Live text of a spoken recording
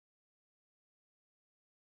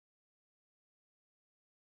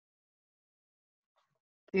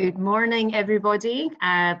Good morning, everybody.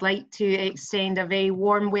 I'd like to extend a very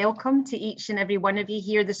warm welcome to each and every one of you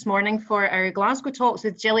here this morning for our Glasgow Talks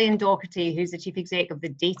with Gillian Docherty, who's the Chief Exec of the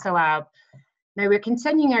Data Lab. Now, we're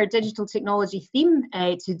continuing our digital technology theme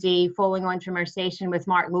today, following on from our session with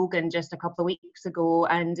Mark Logan just a couple of weeks ago.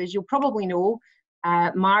 And as you'll probably know,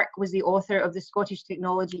 Mark was the author of the Scottish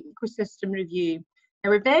Technology Ecosystem Review. Now,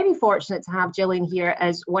 we're very fortunate to have Gillian here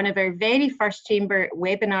as one of our very first chamber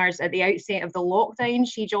webinars at the outset of the lockdown.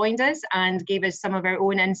 She joined us and gave us some of her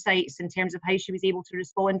own insights in terms of how she was able to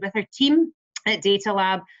respond with her team at Data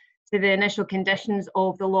Lab to the initial conditions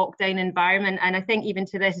of the lockdown environment. And I think even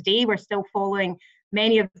to this day, we're still following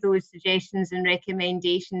many of those suggestions and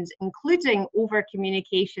recommendations, including over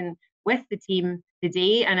communication with the team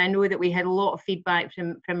today. And I know that we had a lot of feedback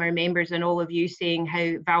from our members and all of you saying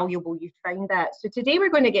how valuable you found that. So today we're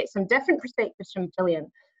going to get some different perspectives from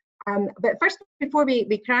Gillian. But first, before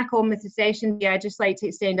we crack on with the session, I'd just like to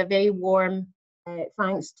extend a very warm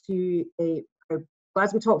thanks to our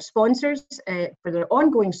Glasgow Talks sponsors for their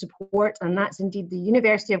ongoing support, and that's indeed the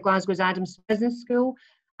University of Glasgow's Adams Business School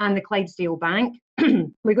and the Clydesdale Bank.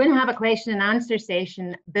 We're going to have a question and answer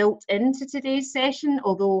session built into today's session,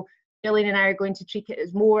 although Gillian and I are going to treat it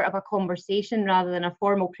as more of a conversation rather than a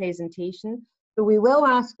formal presentation. So we will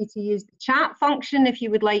ask you to use the chat function if you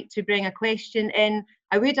would like to bring a question in.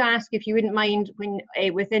 I would ask if you wouldn't mind when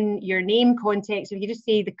within your name context, if you just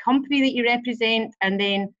say the company that you represent and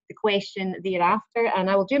then the question thereafter, and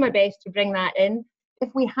I will do my best to bring that in. If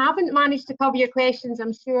we haven't managed to cover your questions,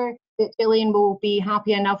 I'm sure that Gillian will be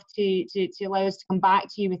happy enough to allow us to come back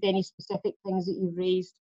to you with any specific things that you've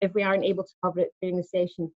raised if we aren't able to cover it during the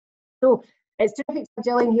session. So it's terrific to have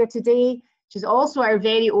Gillian here today. She's also our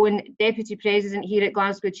very own Deputy President here at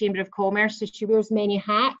Glasgow Chamber of Commerce, so she wears many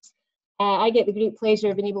hats. I get the great pleasure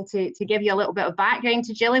of being able to give you a little bit of background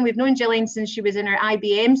to Gillian. We've known Gillian since she was in her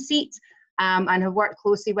IBM seat and have worked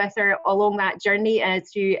closely with her along that journey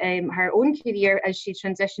through her own career as she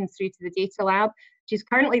transitioned through to the Data Lab. She's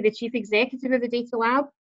currently the Chief Executive of the Data Lab,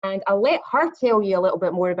 and I'll let her tell you a little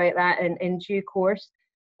bit more about that in due course.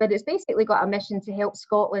 But it's basically got a mission to help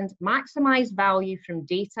Scotland maximise value from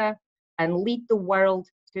data and lead the world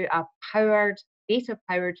to a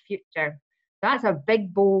data-powered future. That's a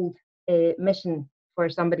big, bold mission for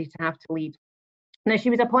somebody to have to lead. Now, she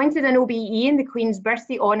was appointed an OBE in the Queen's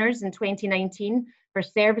Birthday Honours in 2019 for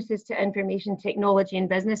services to information technology and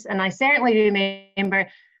business, and I certainly remember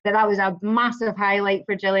that was a massive highlight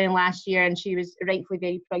for Gillian last year, and she was rightfully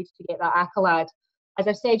very proud to get that accolade. As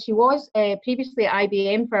I've said, she was previously at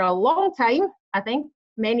IBM for a long time, I think,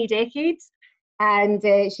 many decades, and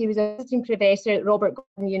she was a visiting professor at Robert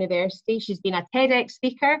Gordon University. She's been a TEDx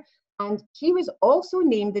speaker, and she was also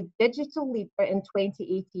named the Digital Leader in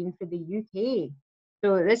 2018 for the UK.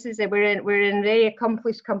 So this is we're in very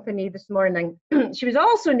accomplished company this morning. She was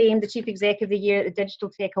also named the Chief Executive of the Year at the Digital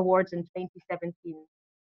Tech Awards in 2017,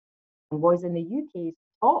 and was in the UK's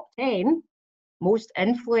top 10 most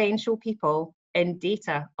influential people in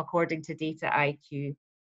data, according to DataIQ.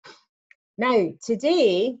 Now,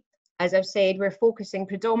 today, as I've said, we're focusing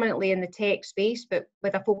predominantly in the tech space, but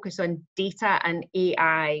with a focus on data and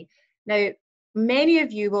AI. Now, many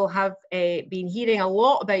of you will have been hearing a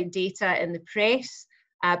lot about data in the press,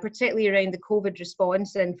 particularly around the COVID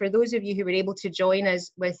response. And for those of you who were able to join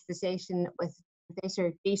us with the session with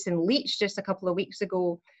Professor Jason Leach just a couple of weeks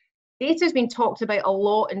ago, data has been talked about a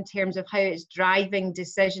lot in terms of how it's driving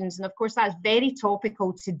decisions. And of course, that's very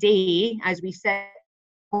topical today as we sit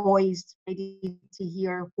poised, ready to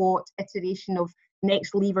hear what iteration of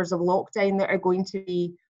next levers of lockdown that are going to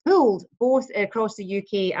be pulled, both across the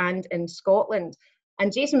UK and in Scotland.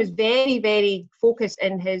 And Jason was very, very focused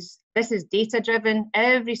in this is data driven.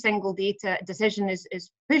 Every single data decision is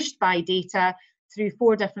pushed by data through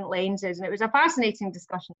 4 different lenses. And it was a fascinating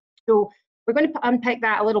discussion. So we're going to unpick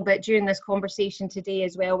that a little bit during this conversation today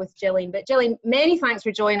as well with Gillian. But Gillian, many thanks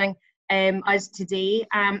for joining us today.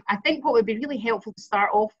 I think what would be really helpful to start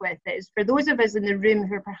off with is for those of us in the room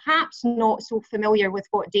who are perhaps not so familiar with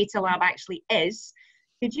what Data Lab actually is,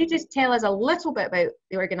 could you just tell us a little bit about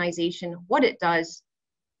the organisation, what it does,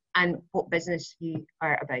 and what business you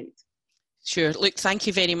are about? Sure. Look, thank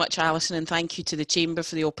you very much, Alison, and thank you to the Chamber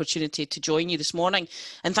for the opportunity to join you this morning.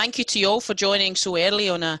 And thank you to you all for joining so early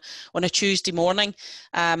on a Tuesday morning,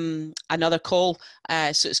 another call.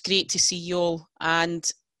 So it's great to see you all.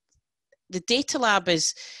 And the Data Lab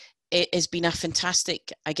has been a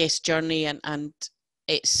fantastic, I guess, journey, and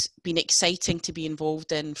it's been exciting to be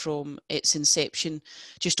involved in from its inception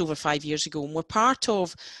just over 5 years ago. And we're part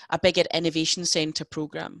of a bigger Innovation Centre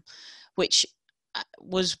programme, which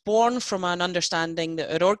was born from an understanding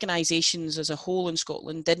that our organisations as a whole in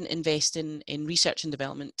Scotland didn't invest in research and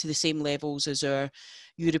development to the same levels as our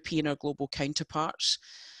European or global counterparts.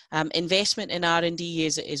 Investment in R&D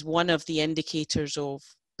is one of the indicators of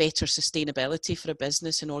better sustainability for a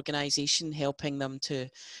business and organisation, helping them to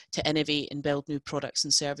innovate and build new products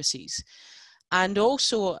and services. And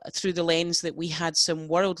also through the lens that we had some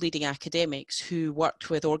world-leading academics who worked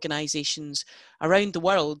with organisations around the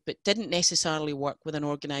world, but didn't necessarily work with an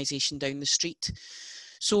organisation down the street.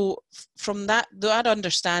 So from that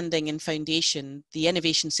understanding and foundation, the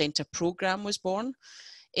Innovation Centre programme was born.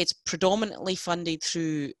 It's predominantly funded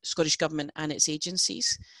through Scottish Government and its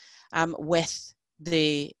agencies, with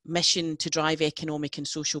the mission to drive economic and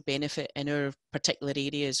social benefit in our particular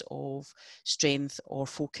areas of strength or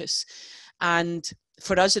focus. And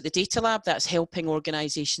for us at the Data Lab, that's helping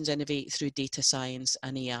organisations innovate through data science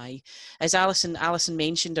and AI. As Alison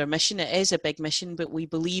mentioned, our mission, it is a big mission, but we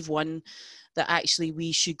believe one that actually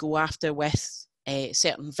we should go after with a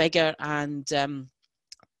certain vigour and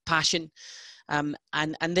passion. And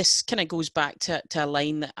this kind of goes back to a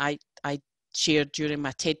line that I shared during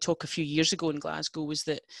my TED talk a few years ago in Glasgow, was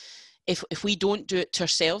that if we don't do it to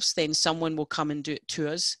ourselves, then someone will come and do it to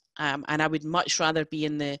us. And I would much rather be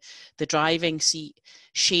in the driving seat,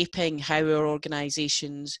 shaping how our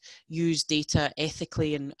organisations use data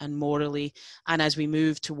ethically and morally. And as we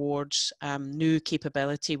move towards new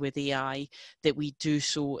capability with AI, that we do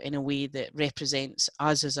so in a way that represents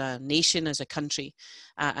us as a nation, as a country,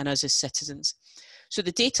 and us as citizens. So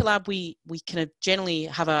the Data Lab, we kind of generally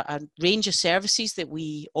have a range of services that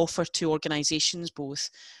we offer to organisations, both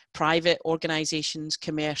private organisations,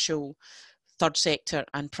 commercial, third sector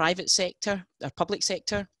and private sector, or public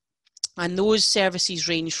sector. And those services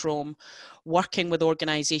range from working with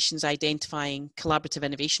organisations identifying collaborative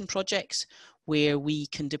innovation projects, where we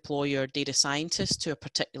can deploy our data scientists to a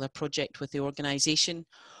particular project with the organisation,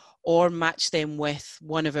 or match them with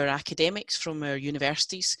one of our academics from our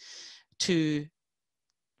universities to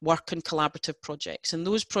work on collaborative projects. And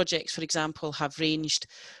those projects, for example, have ranged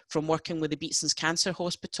from working with the Beatson's Cancer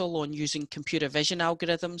Hospital on using computer vision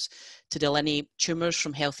algorithms to delineate tumours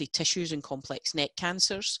from healthy tissues and complex neck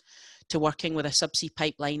cancers, to working with a subsea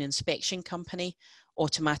pipeline inspection company,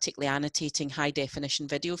 automatically annotating high definition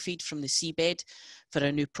video feed from the seabed for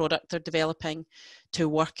a new product they're developing, to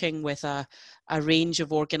working with a range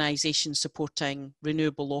of organisations supporting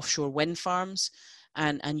renewable offshore wind farms,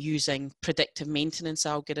 and using predictive maintenance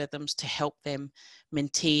algorithms to help them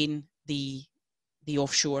maintain the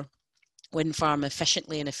offshore wind farm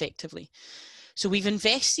efficiently and effectively. So we've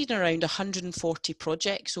invested in around 140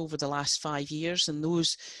 projects over the last 5 years, and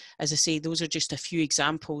those, as I say, those are just a few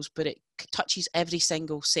examples, but it touches every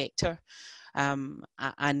single sector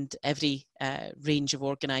and every range of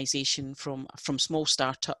organisation, from small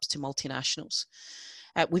startups to multinationals.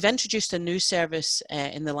 We've introduced a new service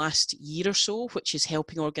in the last year or so, which is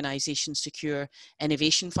helping organisations secure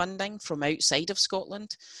innovation funding from outside of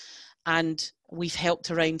Scotland. And we've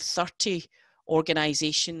helped around 30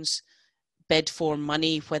 organisations bid for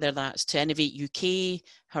money, whether that's to Innovate UK,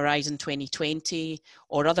 Horizon 2020,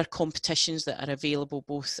 or other competitions that are available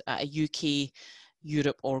both at a UK,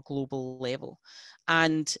 Europe or global level.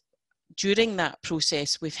 And during that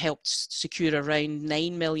process, we've helped secure around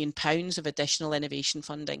 £9 million of additional innovation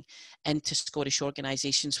funding into Scottish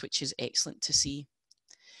organisations, which is excellent to see.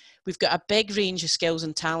 We've got a big range of skills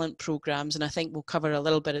and talent programmes, and I think we'll cover a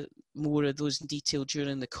little bit more of those in detail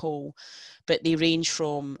during the call. But they range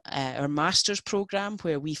from our Masters programme,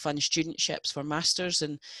 where we fund studentships for Masters,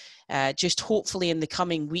 and just hopefully in the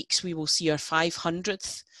coming weeks, we will see our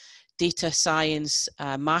 500th data science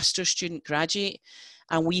Master's student graduate.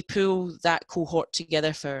 And we pull that cohort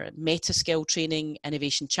together for Meta Skill Training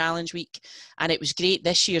Innovation Challenge Week. And it was great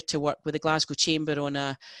this year to work with the Glasgow Chamber on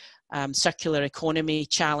a circular economy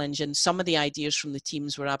challenge. And some of the ideas from the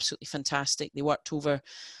teams were absolutely fantastic. They worked over,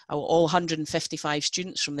 all 155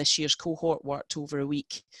 students from this year's cohort worked over a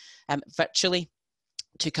week virtually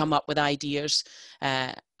to come up with ideas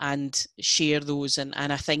and share those. And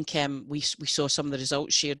I think we saw some of the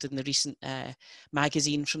results shared in the recent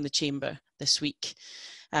magazine from the Chamber this week.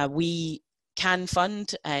 We can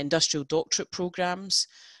fund industrial doctorate programmes.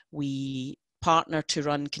 We partner to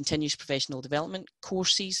run continuous professional development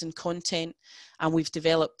courses and content, and we've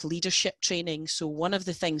developed leadership training. So one of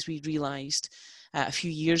the things we realised a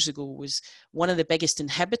few years ago was one of the biggest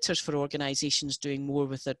inhibitors for organisations doing more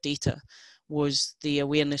with their data was the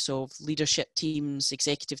awareness of leadership teams,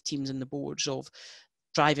 executive teams and the boards of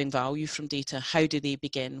driving value from data. How do they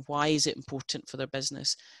begin? Why is it important for their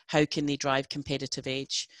business? How can they drive competitive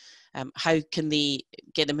edge? how can they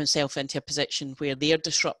get themselves into a position where they're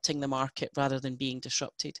disrupting the market rather than being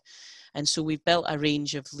disrupted? And so we've built a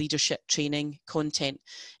range of leadership training content,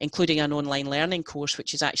 including an online learning course,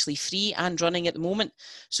 which is actually free and running at the moment.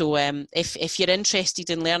 So if you're interested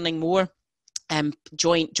in learning more,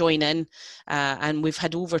 join in, and we've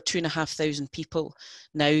had over 2,500 people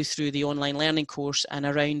now through the online learning course, and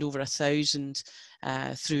around over 1,000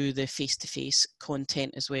 through the face-to-face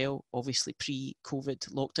content as well, obviously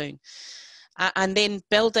pre-COVID lockdown. And then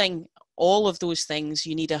building all of those things,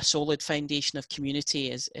 you need a solid foundation of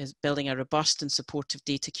community, as building a robust and supportive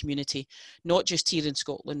data community, not just here in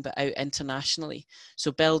Scotland, but out internationally.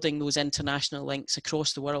 So building those international links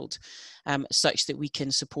across the world, such that we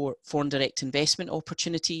can support foreign direct investment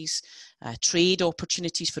opportunities, trade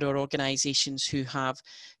opportunities for our organisations who have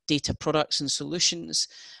data products and solutions,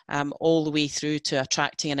 all the way through to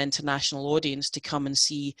attracting an international audience to come and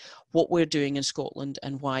see what we're doing in Scotland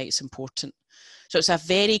and why it's important. So it's a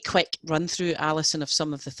very quick run through, Alison, of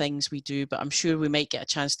some of the things we do, but I'm sure we might get a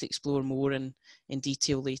chance to explore more in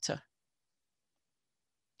detail later.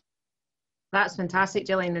 That's fantastic,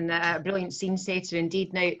 Gillian, and a brilliant scene setter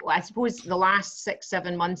indeed. Now, I suppose the last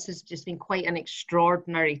 6-7 months has just been quite an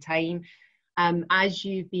extraordinary time. As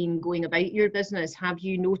you've been going about your business, have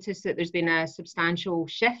you noticed that there's been a substantial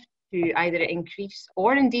shift to either increase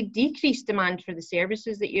or indeed decrease demand for the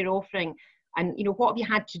services that you're offering? And, you know, what have you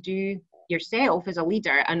had to do yourself as a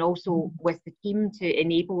leader and also with the team to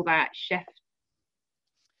enable that shift?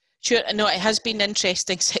 Sure, no, it has been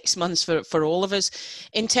interesting 6 months for all of us.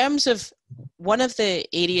 In terms of one of the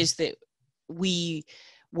areas that we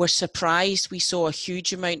were surprised we saw a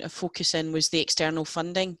huge amount of focus in was the external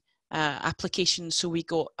funding applications. So we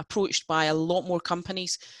got approached by a lot more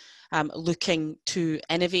companies looking to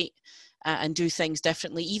innovate and do things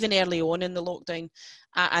differently, even early on in the lockdown.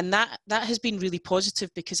 And that has been really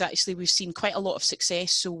positive, because actually we've seen quite a lot of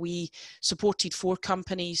success. So we supported 4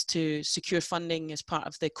 companies to secure funding as part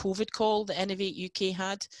of the COVID call that Innovate UK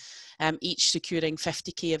had, each securing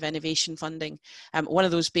 50k of innovation funding. One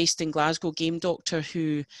of those based in Glasgow, Game Doctor,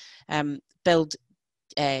 who build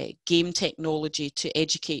game technology to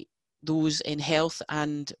educate those in health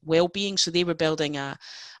and well-being. So they were building an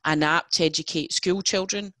app to educate school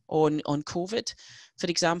children on COVID, for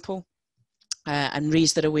example, and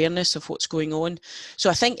raise their awareness of what's going on. So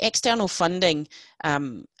I think external funding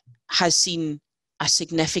has seen a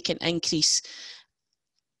significant increase.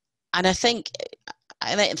 And I think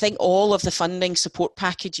all of the funding support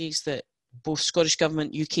packages that both Scottish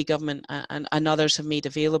Government, UK Government and others have made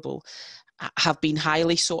available have been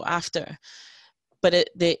highly sought after.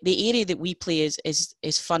 But the area that we play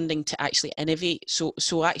is funding to actually innovate.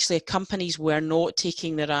 So actually companies were not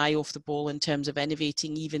taking their eye off the ball in terms of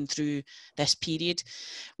innovating even through this period.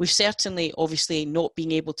 We've certainly obviously not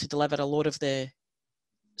been able to deliver a lot of the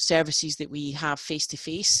services that we have face to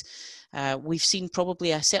face. We've seen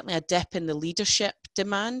probably certainly a dip in the leadership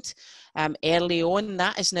demand early on.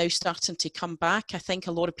 That is now starting to come back. I think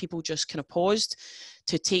a lot of people just kind of paused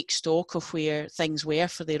to take stock of where things were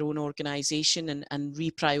for their own organisation and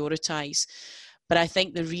reprioritise. But I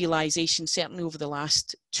think the realisation, certainly over the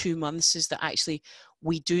last 2 months, is that actually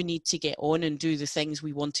we do need to get on and do the things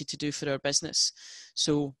we wanted to do for our business.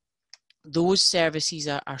 So those services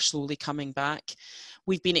are slowly coming back.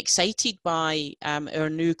 We've been excited by our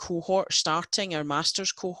new cohort starting, our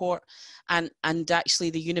master's cohort, and actually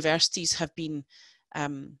the universities have been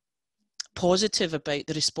positive about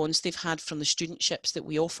the response they've had from the studentships that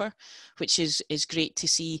we offer, which is great to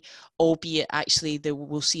see, albeit actually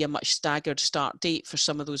we'll see a much staggered start date for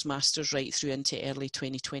some of those masters right through into early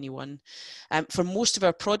 2021. For most of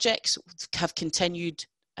our projects have continued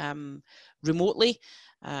remotely,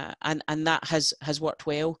 and that has worked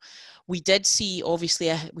well. We did see,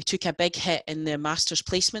 obviously, we took a big hit in the master's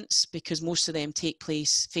placements because most of them take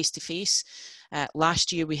place face-to-face.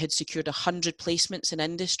 Last year we had secured 100 placements in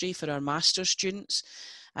industry for our master's students,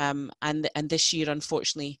 and this year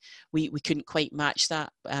unfortunately we couldn't quite match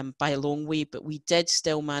that by a long way, but we did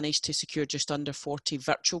still manage to secure just under 40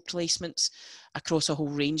 virtual placements across a whole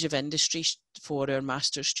range of industries for our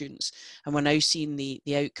master's students, and we're now seeing the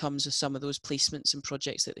outcomes of some of those placements and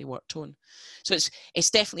projects that they worked on. So it's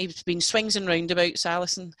definitely been swings and roundabouts,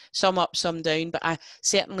 Alison, some up, some down, but I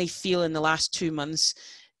certainly feel in the last 2 months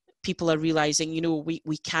people are realising,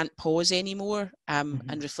 we can't pause anymore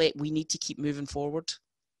and reflect. We need to keep moving forward.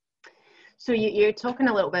 So you're talking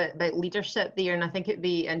a little bit about leadership there, and I think it'd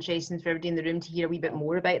be interesting for everybody in the room to hear a wee bit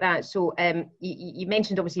more about that. So you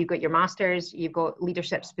mentioned obviously you've got your masters, you've got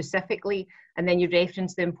leadership specifically, and then you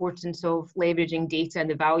referenced the importance of leveraging data and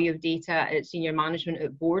the value of data at senior management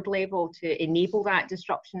at board level to enable that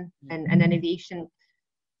disruption and innovation.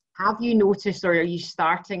 Have you noticed, or are you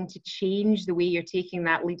starting to change the way you're taking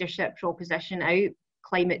that leadership proposition out?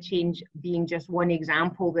 Climate change being just one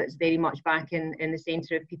example that's very much back in the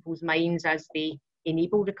centre of people's minds as they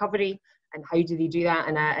enable recovery, and how do they do that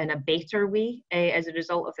in a better way as a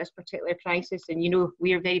result of this particular crisis? And you know,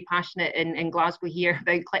 we are very passionate in Glasgow here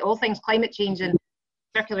about all things climate change and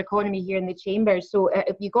circular economy here in the chamber. So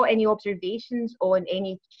have you got any observations on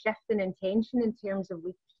any shift in intention in terms of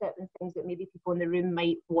leadership and things that maybe people in the room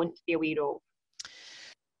might want to be aware of?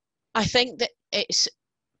 I think that it's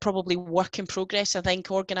probably work in progress. I think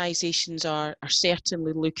organisations are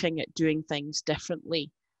certainly looking at doing things differently,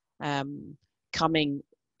 coming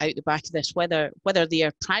out the back of this, whether they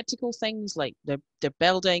are practical things like their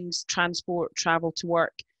buildings, transport, travel to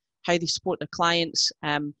work, how they support their clients.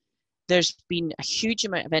 There's been a huge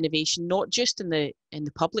amount of innovation, not just in the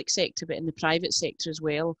public sector, but in the private sector as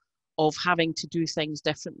well, of having to do things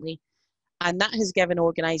differently. And that has given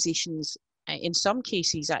organisations, in some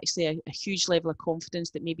cases, actually a huge level of confidence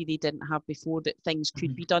that maybe they didn't have before, that things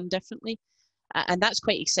could be done differently. And that's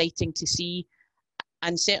quite exciting to see.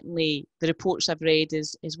 And certainly the reports I've read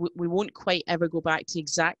is we won't quite ever go back to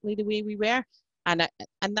exactly the way we were. And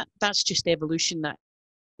that's just evolution.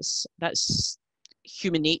 That's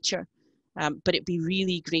human nature. But it'd be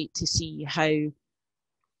really great to see how,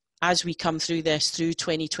 as we come through this, through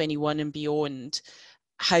 2021 and beyond,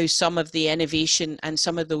 how some of the innovation and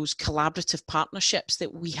some of those collaborative partnerships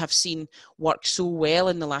that we have seen work so well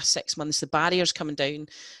in the last 6 months, the barriers coming down,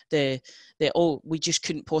 we just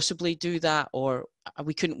couldn't possibly do that, or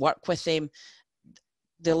we couldn't work with them.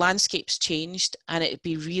 The landscape's changed, and it'd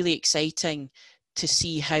be really exciting to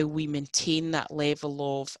see how we maintain that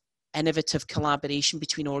level of innovative collaboration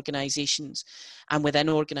between organisations and within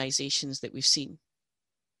organisations that we've seen.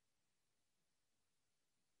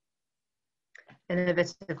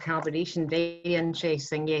 Innovative collaboration, very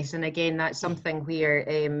interesting, yes. And again, that's something where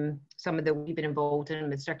some of the we've been involved in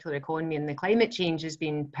with circular economy and the climate change has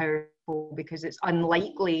been powerful, because it's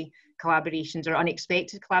unlikely collaborations or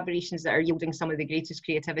unexpected collaborations that are yielding some of the greatest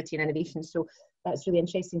creativity and innovation. So that's really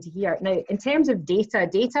interesting to hear. Now, in terms of data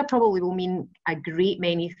probably will mean a great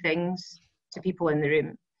many things to people in the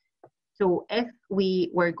room. So if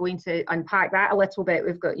we were going to unpack that a little bit,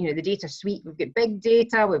 we've got, the data suite, we've got big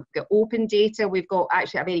data, we've got open data, we've got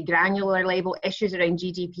actually a very granular level issues around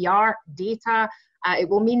GDPR data. It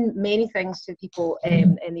will mean many things to people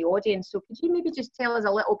in the audience. So could you maybe just tell us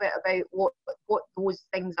a little bit about what those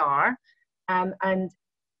things are, and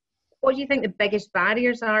what do you think the biggest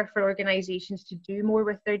barriers are for organisations to do more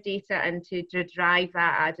with their data and to drive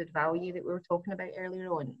that added value that we were talking about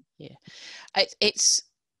earlier on? Yeah,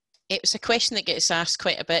 it's a question that gets asked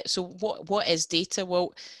quite a bit. So what is data?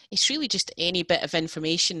 Well, it's really just any bit of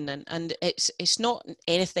information, and it's not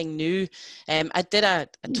anything new. I did a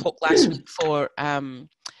talk last week for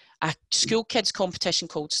a school kids competition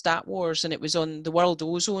called Stat Wars, and it was on the World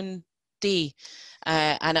Ozone Day.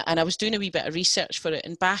 And I was doing a wee bit of research for it.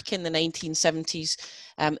 And back in the 1970s,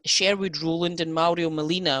 Sherwood Rowland and Mario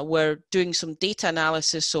Molina were doing some data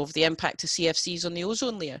analysis of the impact of CFCs on the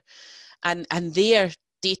ozone layer. And their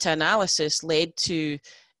data analysis led to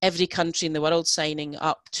every country in the world signing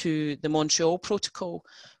up to the Montreal Protocol,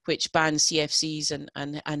 which bans CFCs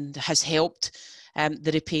and has helped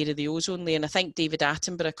the repair of the ozone layer. And I think David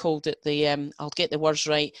Attenborough called it I'll get the words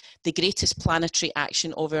right, the greatest planetary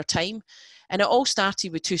action of our time. And it all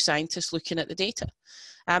started with two scientists looking at the data.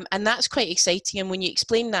 And that's quite exciting. And when you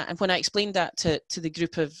explain that, and when I explained that to the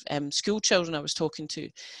group of school children I was talking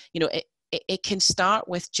to, it can start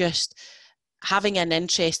with just having an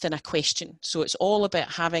interest in a question. So it's all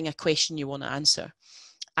about having a question you want to answer.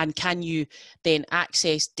 And can you then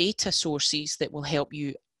access data sources that will help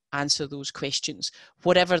you answer those questions,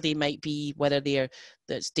 whatever they might be, whether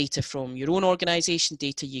that's data from your own organisation,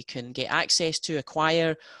 data you can get access to,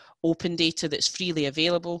 acquire, open data that's freely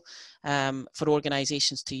available for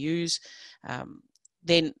organisations to use.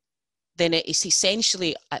 Then it's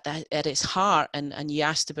essentially at its heart, and you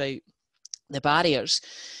asked about the barriers,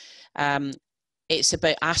 it's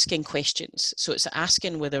about asking questions. So it's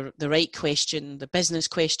asking whether the right question, the business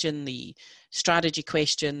question, the strategy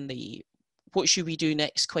question, the what should we do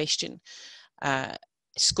next question.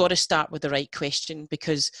 It's got to start with the right question,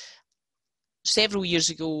 because several years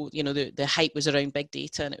ago, the hype was around big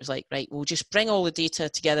data, and it was like, right, we'll just bring all the data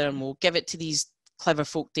together and we'll give it to these clever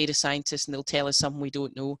folk data scientists, and they'll tell us something we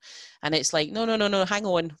don't know. And it's like, no, hang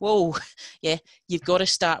on, whoa. Yeah, you've got to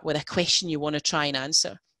start with a question you want to try and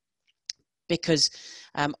answer, because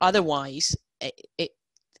otherwise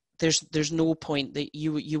there's no point, that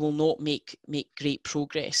you will not make great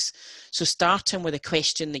progress. So starting with a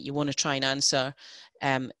question that you want to try and answer,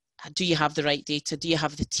 do you have the right data? Do you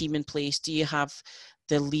have the team in place? Do you have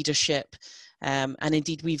the leadership? And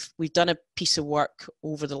indeed, we've done a piece of work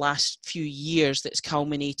over the last few years that's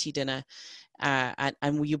culminated in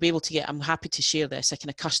and you'll be able to get, I'm happy to share this, a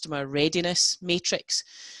kind of customer readiness matrix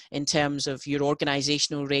in terms of your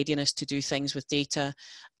organizational readiness to do things with data,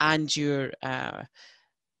 and your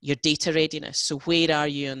data readiness. So where are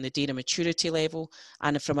you on the data maturity level?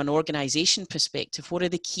 And from an organization perspective, what are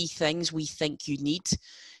the key things we think you need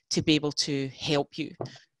to be able to help you,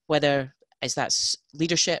 whether is that's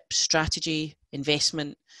leadership, strategy,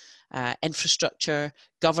 investment, infrastructure,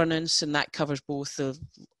 governance, and that covers both the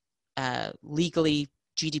legally,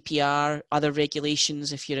 GDPR, other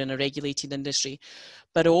regulations if you're in a regulated industry,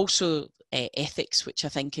 but also ethics, which I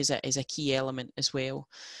think is a key element as well.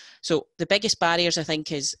 So the biggest barriers, I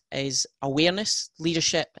think, is awareness,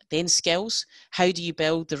 leadership, then skills. How do you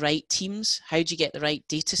build the right teams? How do you get the right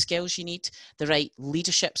data skills you need, the right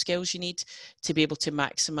leadership skills you need to be able to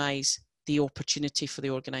maximize the opportunity for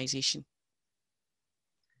the organization?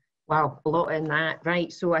 Wow, a lot in that,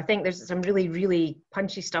 right? So I think there's some really, really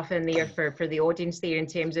punchy stuff in there for the audience there, in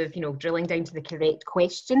terms of, you know, drilling down to the correct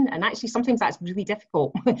question. And actually, sometimes that's really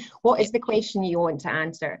difficult. What is the question you want to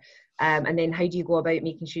answer? And then how do you go about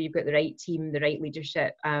making sure you've got the right team, the right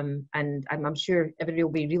leadership? And I'm sure everybody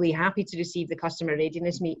will be really happy to receive the customer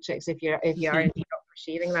readiness matrix if you are indeed up for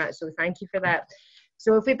sharing that. So thank you for that.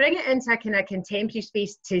 So if we bring it into a kind of contemporary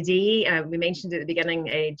space today, we mentioned at the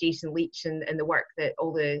beginning Jason Leach and the work that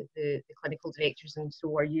all the clinical directors and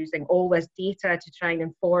so are using all this data to try and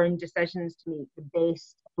inform decisions to make the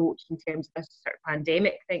best approach in terms of this sort of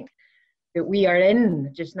pandemic thing that we are in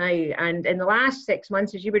just now. And in the last 6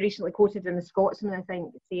 months, as you were recently quoted in the Scotsman, I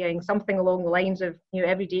think, saying something along the lines of, you know,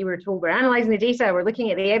 every day we're told we're analysing the data, we're looking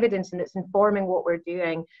at the evidence, and it's informing what we're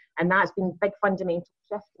doing. And that's been a big fundamental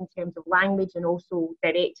shift in terms of language and also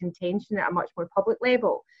direct intention at a much more public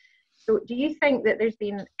level. So do you think that there's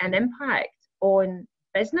been an impact on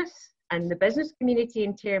business and the business community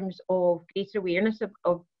in terms of greater awareness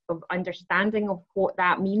of understanding of what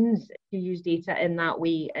that means to use data in that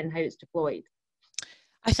way and how it's deployed?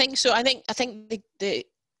 I think so. I think the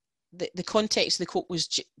context of the quote was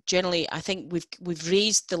generally, I think we've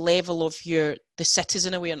raised the level of the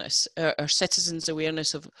citizen awareness, or citizens'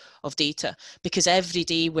 awareness of data, because every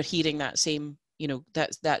day we're hearing that same, you know,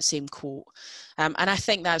 that same quote, and I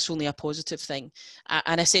think that's only a positive thing.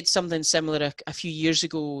 And I said something similar a few years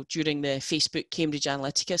ago during the Facebook Cambridge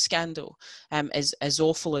Analytica scandal, as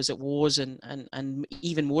awful as it was, and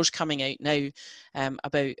even more's coming out now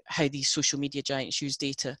about how these social media giants use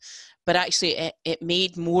data. But actually, it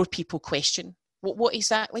made more people question what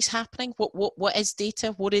exactly is happening. What is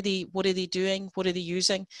data? What are they doing? What are they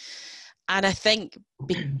using? And I think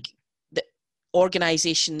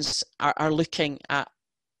organizations are looking at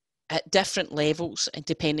different levels, and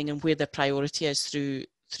depending on where their priority is through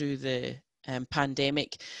the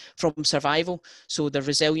pandemic, from survival, so the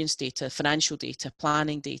resilience data, financial data,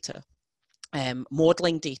 planning data,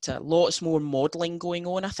 modeling data, lots more modeling going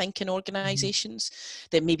on, I think, in organizations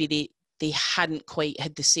that maybe they hadn't quite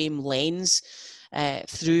had the same lens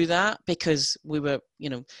through that, because we were, you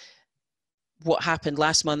know, what happened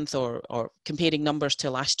last month, or comparing numbers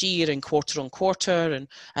to last year and quarter on quarter,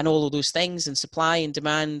 and all of those things, and supply and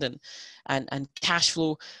demand and cash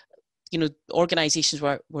flow. You know, organizations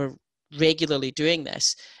were regularly doing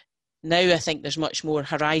this. Now I think there's much more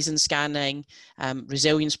horizon scanning,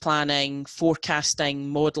 resilience planning,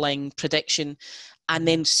 forecasting, modeling, prediction, and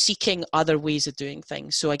then seeking other ways of doing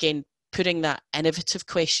things. So again, putting that innovative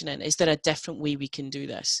question in, is there a different way we can do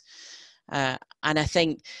this? And I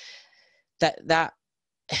think that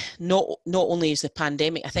not only is the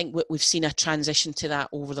pandemic, I think we've seen a transition to that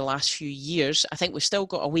over the last few years. I think we've still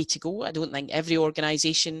got a way to go. I don't think every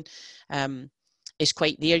organisation is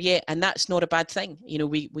quite there yet, and that's not a bad thing. You know,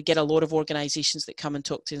 we get a lot of organisations that come and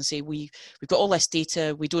talk to us and say, we've got all this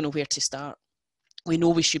data, we don't know where to start. We know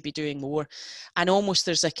we should be doing more, and almost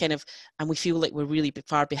there's a kind of, and we feel like we're really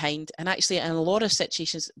far behind. And actually, in a lot of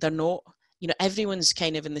situations, they're not. You know, everyone's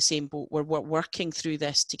kind of in the same boat. We're working through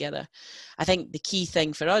this together. I think the key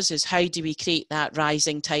thing for us is, how do we create that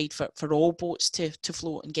rising tide for all boats to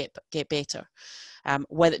float and get better?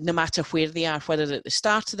 Whether, no matter where they are, whether they're at the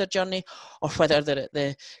start of their journey, or whether they're at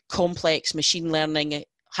the complex machine learning,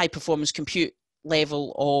 high performance compute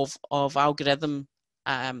level of algorithm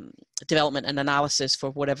development and analysis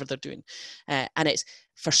for whatever they're doing. And it's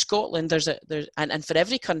for Scotland, and for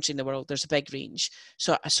every country in the world, there's a big range.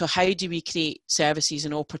 So how do we create services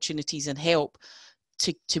and opportunities and help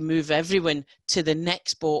to move everyone to the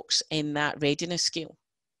next box in that readiness scale?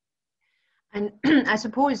 And I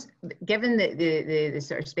suppose, given that the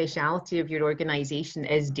sort of speciality of your organisation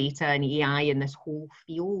is data and AI in this whole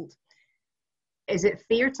field, is it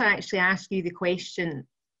fair to actually ask you the question,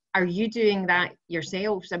 are you doing that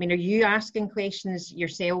yourselves? I mean, are you asking questions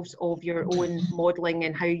yourselves of your own modelling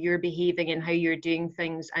and how you're behaving and how you're doing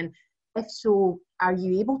things? And if so, are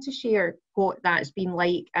you able to share what that's been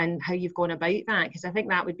like and how you've gone about that? Because I think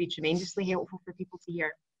that would be tremendously helpful for people to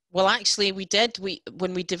hear. Well, actually, we did.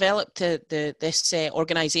 When we developed this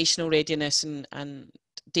organisational readiness and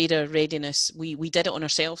data readiness, we did it on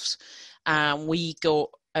ourselves. We got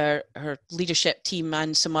our leadership team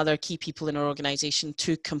and some other key people in our organisation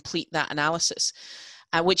to complete that analysis,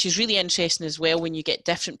 which is really interesting as well when you get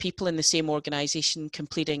different people in the same organisation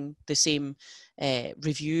completing the same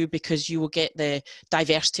review, because you will get the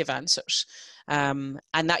diversity of answers, and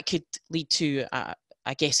that could lead to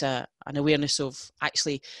I guess an awareness of,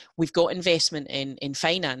 actually, we've got investment in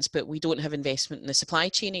finance, but we don't have investment in the supply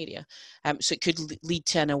chain area. So it could lead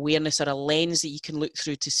to an awareness or a lens that you can look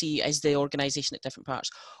through to see, is the organisation at different parts,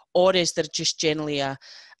 or is there just generally a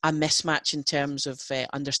mismatch in terms of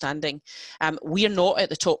understanding? We are not at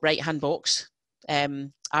the top right-hand box.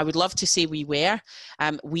 I would love to say we were.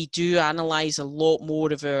 We do analyse a lot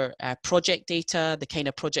more of our project data, the kind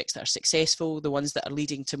of projects that are successful, the ones that are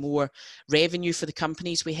leading to more revenue for the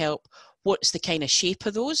companies we help. What's the kind of shape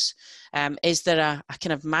of those? Is there a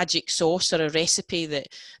kind of magic sauce or a recipe that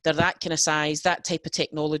they're that kind of size, that type of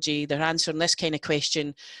technology, they're answering this kind of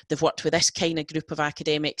question, they've worked with this kind of group of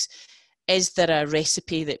academics? Is there a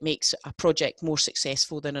recipe that makes a project more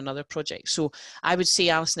successful than another project? So I would say,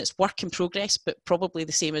 Alison, it's work in progress, but probably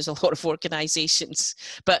the same as a lot of organisations.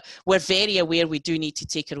 But we're very aware we do need to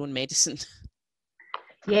take our own medicine.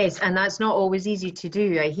 Yes, and that's not always easy to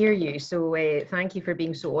do. I hear you. So thank you for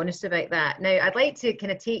being so honest about that. Now, I'd like to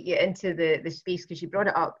kind of take you into the space, because you brought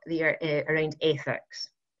it up there around ethics.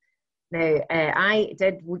 Now, I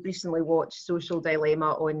did recently watch Social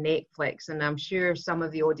Dilemma on Netflix, and I'm sure some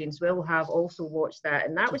of the audience will have also watched that.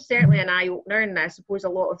 And that was certainly an eye-opener, and I suppose a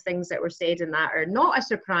lot of things that were said in that are not a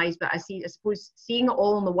surprise, but I suppose seeing it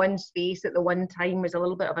all in the one space at the one time was a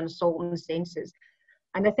little bit of an assault on the senses.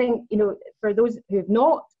 And I think, you know, for those who have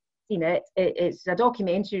not seen it, it's a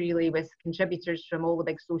documentary really with contributors from all the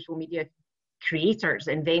big social media creators,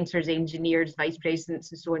 inventors, engineers, vice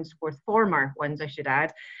presidents, and so on and so forth, former ones I should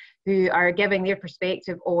add, who are giving their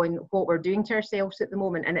perspective on what we're doing to ourselves at the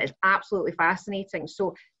moment, and it's absolutely fascinating.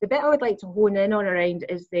 So the bit I would like to hone in on around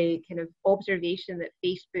is the kind of observation that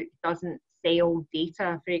Facebook doesn't sell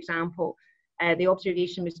data, for example. The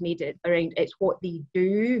observation was made around it's what they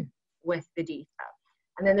do with the data.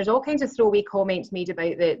 And then there's all kinds of throwaway comments made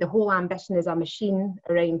about the whole ambition as a machine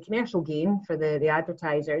around commercial gain for the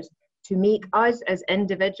advertisers to make us as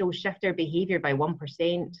individuals shift our behaviour by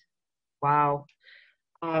 1%. Wow.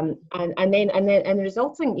 And the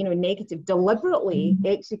resulting, you know, negative, deliberately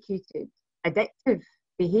executed, addictive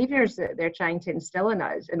behaviours that they're trying to instill in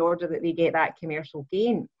us in order that they get that commercial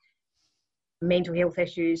gain. Mental health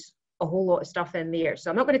issues, a whole lot of stuff in there. So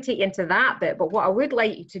I'm not going to take you into that bit, but what I would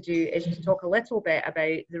like you to do is to talk a little bit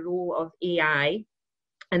about the role of AI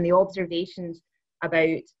and the observations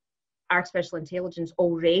about artificial intelligence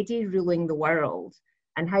already ruling the world,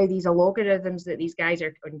 and how these algorithms that these guys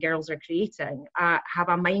and girls are creating have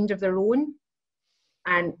a mind of their own,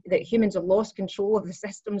 and that humans have lost control of the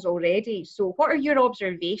systems already. So what are your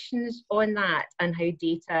observations on that, and how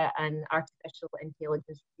data and artificial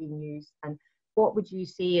intelligence are being used, and what would you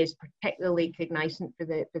say is particularly cognizant for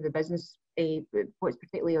the business, what's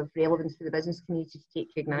particularly of relevance for the business community to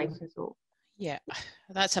take cognizance of? Yeah,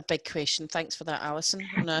 that's a big question. Thanks for that, Alison,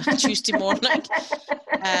 on a Tuesday morning.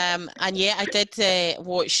 And yeah, I did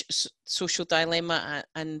watch Social Dilemma,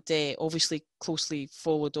 and obviously closely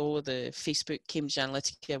followed all of the Facebook Cambridge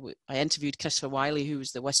Analytica. I interviewed Christopher Wiley, who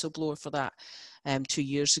was the whistleblower for that 2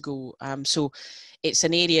 years ago. So it's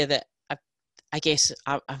an area that I guess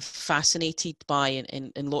I'm fascinated by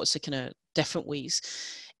in lots of kind of different ways.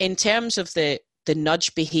 In terms of the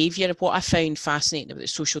nudge behaviour, what I found fascinating about the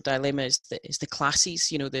Social Dilemma is the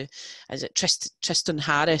classes. You know, Tristan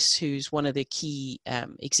Harris, who's one of the key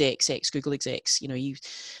execs, ex-Google execs. You know,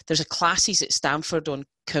 there's a classes at Stanford on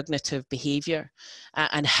cognitive behaviour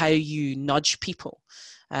and how you nudge people.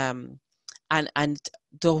 And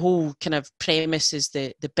the whole kind of premise is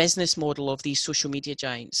the business model of these social media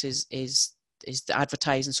giants is is the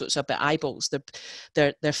advertising. So it's about eyeballs.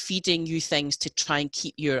 They're feeding you things to try and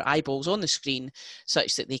keep your eyeballs on the screen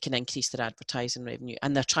such that they can increase their advertising revenue.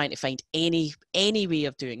 And they're trying to find any way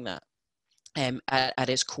of doing that at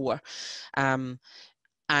its core. And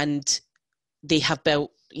they have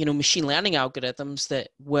built, machine learning algorithms that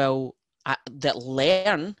that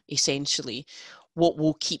learn essentially what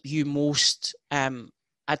will keep you most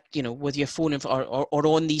with your phone or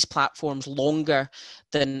on these platforms longer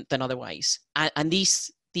than otherwise. And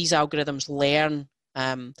these algorithms learn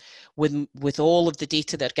with all of the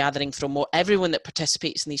data they're gathering from everyone that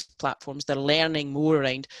participates in these platforms. They're learning more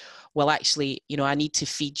around, well, actually, I need to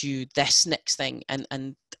feed you this next thing.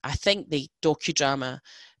 And I think the docudrama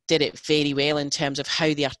did it very well in terms of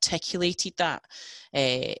how they articulated that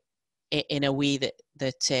in a way that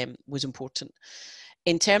was important.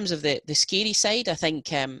 In terms of the scary side, I think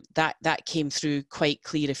that came through quite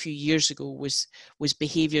clear a few years ago, was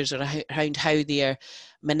behaviours around how they're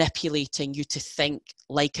manipulating you to think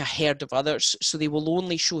like a herd of others. So they will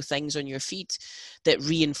only show things on your feed that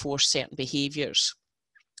reinforce certain behaviours.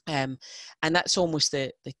 And that's almost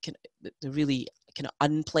the really kind of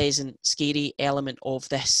unpleasant, scary element of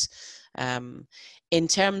this. In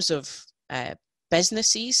terms of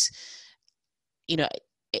businesses,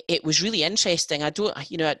 it was really interesting. They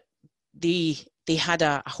had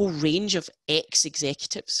a whole range of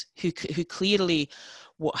ex-executives who clearly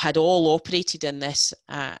had all operated in this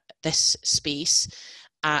space,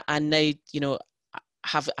 and now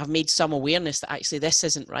have made some awareness that actually this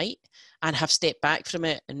isn't right, and have stepped back from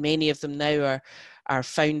it. And many of them now are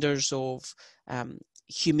founders of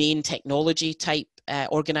humane technology type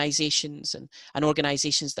organizations and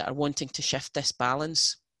organizations that are wanting to shift this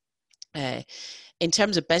balance. In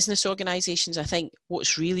terms of business organizations, I think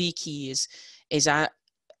what's really key is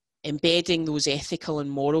embedding those ethical and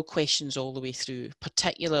moral questions all the way through,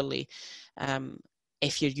 particularly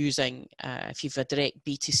if you're using, if you've a direct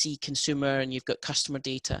B2C consumer and you've got customer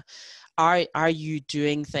data. Are you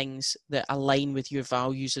doing things that align with your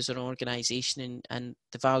values as an organization and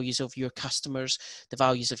the values of your customers, the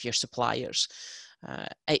values of your suppliers?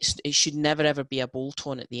 It should never ever be a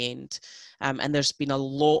bolt-on at the end, and there's been a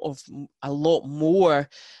lot more,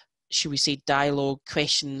 should we say, dialogue,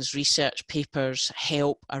 questions, research papers,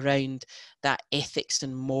 help around that ethics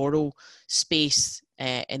and moral space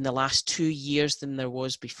in the last 2 years than there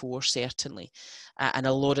was before, certainly, and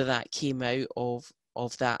a lot of that came out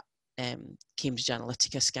of that Cambridge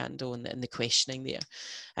Analytica scandal and the questioning there.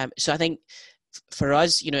 So I think for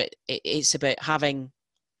us, it's about having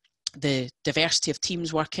the diversity of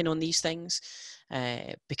teams working on these things,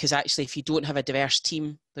 because actually if you don't have a diverse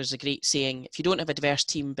team, there's a great saying, if you don't have a diverse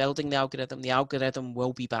team building the algorithm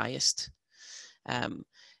will be biased.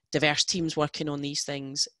 Diverse teams working on these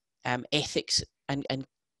things, ethics and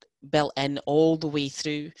built in all the way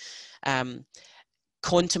through,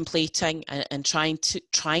 contemplating and trying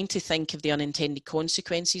to think of the unintended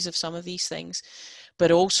consequences of some of these things, but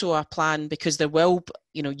also a plan, because there will,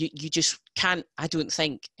 you just can't, I don't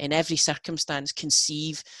think, in every circumstance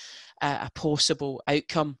conceive a possible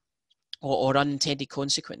outcome or unintended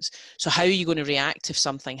consequence. So how are you going to react if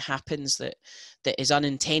something happens that is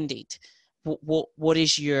unintended? What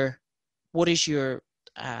is your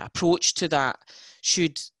approach to that?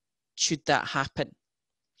 Should that happen?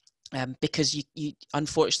 Because you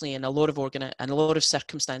unfortunately in a lot of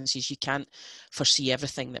circumstances you can't foresee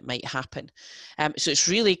everything that might happen. So it's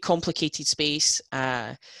really complicated space.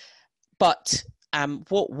 But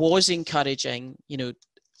what was encouraging,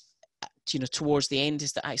 towards the end,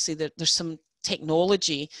 is that actually there's some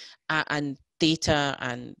technology and data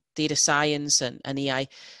science and AI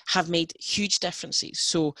have made huge differences.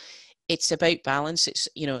 So it's about balance. It's,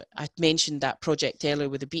 I mentioned that project earlier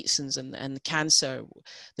with the Beatsons and cancer.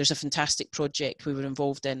 There's a fantastic project we were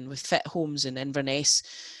involved in with Fit Homes in Inverness,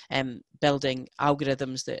 building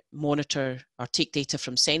algorithms that monitor or take data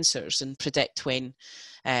from sensors and predict when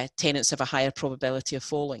tenants have a higher probability of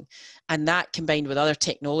falling. And that, combined with other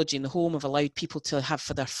technology in the home, have allowed people to have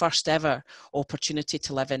for their first ever opportunity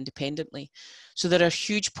to live independently. So there are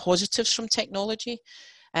huge positives from technology.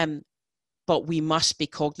 But we must be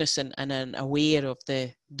cognizant and aware of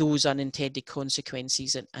those unintended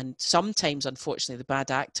consequences and sometimes, unfortunately, the bad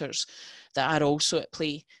actors that are also at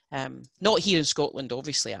play. Not here in Scotland,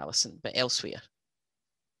 obviously, Alison, but elsewhere.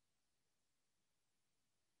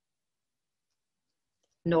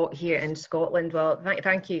 Not here in Scotland. Well,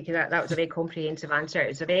 thank you, because that was a very comprehensive answer.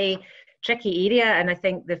 It's a very tricky area, and I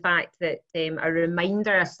think the fact that a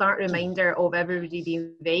stark reminder of everybody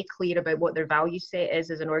being very clear about what their value set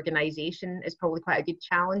is as an organisation is probably quite a good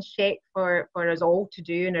challenge check for us all to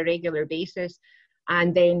do on a regular basis.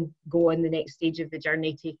 and then go on the next stage of the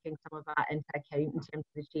journey, taking some of that into account in terms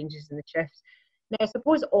of the changes and the shifts. Now, I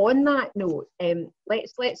suppose on that note,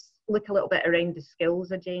 let's look a little bit around the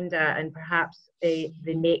skills agenda and perhaps the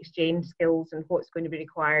next gen skills and what's going to be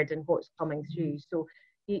required and what's coming through. So,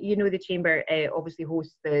 you know, the Chamber obviously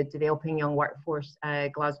hosts the Developing Young Workforce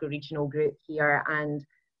Glasgow Regional Group here, and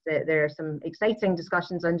there are some exciting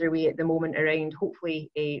discussions underway at the moment around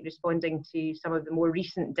hopefully responding to some of the more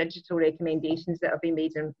recent digital recommendations that have been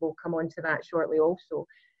made, and we'll come on to that shortly also.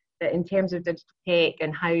 But in terms of digital tech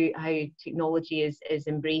and how technology is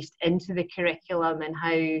embraced into the curriculum, and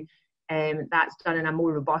how that's done in a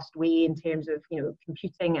more robust way in terms of, you know,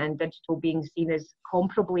 computing and digital being seen as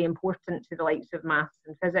comparably important to the likes of maths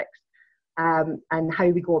and physics, and how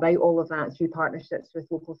we go about all of that through partnerships with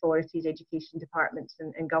local authorities, education departments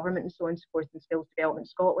and government and so on and so forth, and Skills Development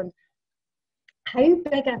Scotland. How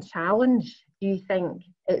big a challenge do you think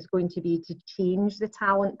it's going to be to change the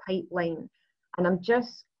talent pipeline? And I'm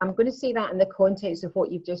going to say that in the context of what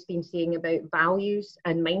you've just been saying about values,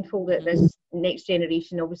 and mindful that this next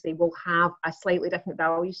generation obviously will have a slightly different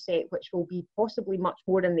value set, which will be possibly much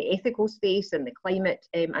more in the ethical space and the climate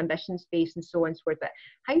ambition space and so on and so forth. But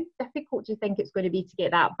how difficult do you think it's going to be to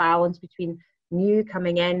get that balance between new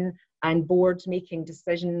coming in and boards making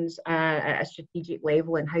decisions at a strategic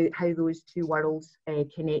level, and how those two worlds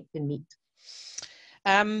connect and meet?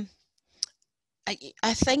 I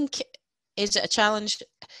think, is it a challenge?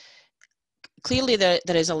 Clearly there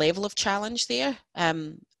is a level of challenge there,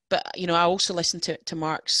 but you know, I also listened to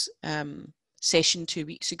Mark's session 2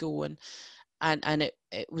 weeks ago, and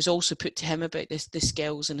it was also put to him about the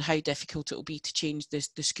skills and how difficult it will be to change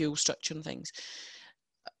the school structure and things.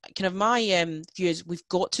 Kind of my view is we've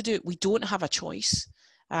got to do it. We don't have a choice.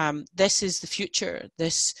 This is the future.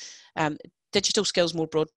 This digital skills more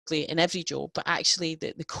broadly in every job, but actually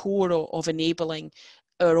the core of enabling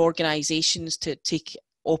our organisations to take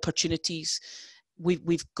opportunities,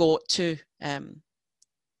 we've got to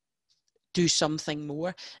do something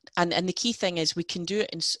more, and the key thing is we can do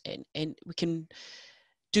it in we can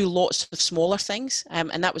do lots of smaller things,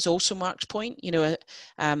 and that was also Mark's point. You know,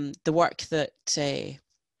 the work that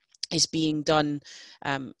is being done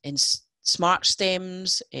in Smart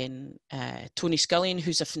STEMs, in Tony Scullion,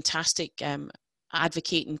 who's a fantastic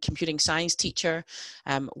advocate and computing science teacher,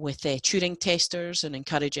 with Turing testers and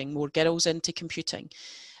encouraging more girls into computing.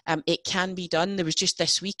 It can be done. There was just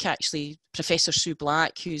this week actually, Professor Sue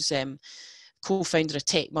Black, who's co-founder of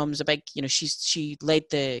Tech Mums, a big, you know, she led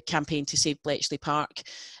the campaign to save Bletchley Park.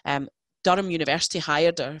 Durham University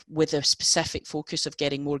hired her with a specific focus of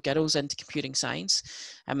getting more girls into computing science.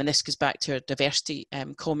 And this goes back to our diversity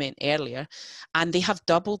comment earlier. And they have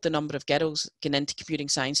doubled the number of girls getting into computing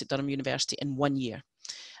science at Durham University in 1 year.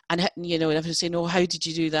 And, you know, everyone say, no, how did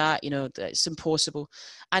you do that? You know, it's impossible.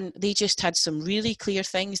 And they just had some really clear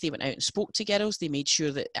things. They went out and spoke to girls. They made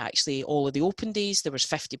sure that actually all of the open days, there was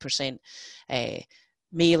 50%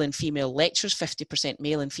 male and female lecturers, 50%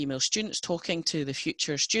 male and female students talking to the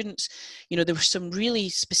future students. You know, there were some really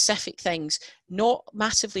specific things, not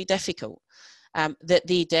massively difficult, that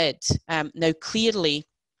they did. Now, clearly,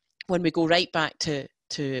 when we go right back to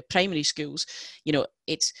primary schools, you know,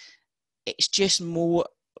 it's just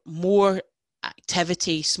more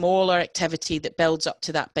activity, smaller activity that builds up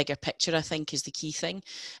to that bigger picture, I think, is the key thing.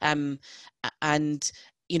 And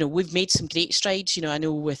you know, we've made some great strides. You know, I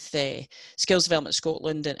know with Skills Development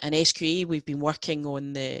Scotland and SQA, we've been working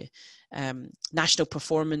on the National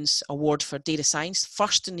Performance Award for Data Science,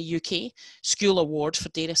 first in the UK, school award for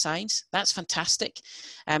data science. That's fantastic.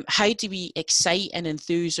 How do we excite and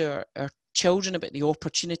enthuse our children about the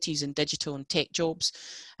opportunities in digital and tech jobs?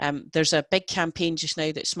 There's a big campaign just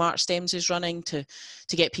now that Smart STEMs is running to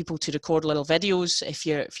get people to record little videos if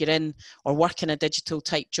you're in or work in a digital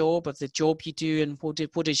type job, of the job you do and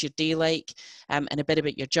what is your day like, and a bit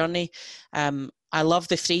about your journey. I love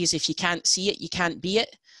the phrase, if you can't see it, you can't be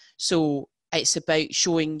it. So it's about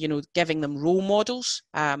showing, you know, giving them role models,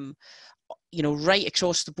 you know, right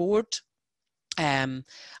across the board.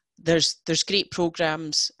 There's great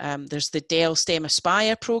programs. There's the Dell STEM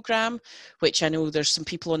Aspire program, which I know there's some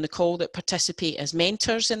people on the call that participate as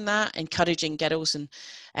mentors in that, encouraging girls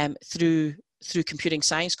and through computing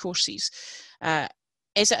science courses.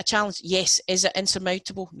 Is it a challenge? Yes. Is it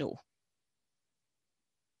insurmountable? No.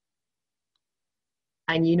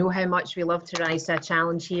 And you know how much we love to rise to a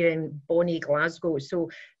challenge here in bonny Glasgow. So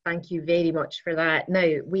thank you very much for that.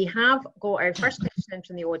 Now, we have got our first question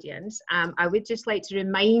from the audience. I would just like to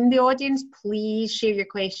remind the audience, please share your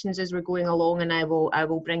questions as we're going along, and I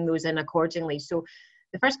will bring those in accordingly. So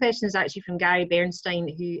The first question is actually from Gary Bernstein,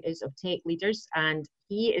 who is of Tech Leaders, and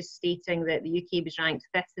he is stating that the UK was ranked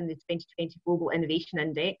 5th in the 2020 Global Innovation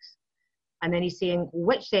Index. And then he's saying,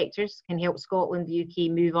 which sectors can help Scotland, the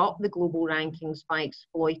UK, move up the global rankings by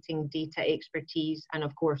exploiting data expertise? And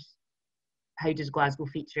of course, how does Glasgow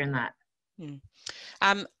feature in that?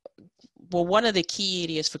 Well, one of the key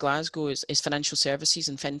areas for Glasgow is financial services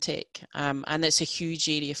and fintech, and it's a huge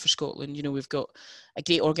area for Scotland. You know, we've got a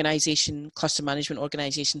great organisation, cluster management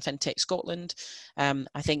organisation, Fintech Scotland.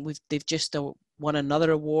 I think they've just won another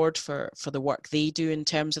award for the work they do in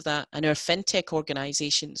terms of that. And our fintech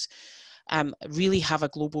organisations really have a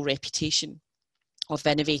global reputation of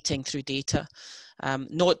innovating through data,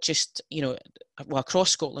 not just, you know, well, across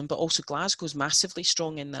Scotland, but also Glasgow's massively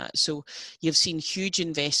strong in that. So you've seen huge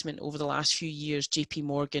investment over the last few years, JP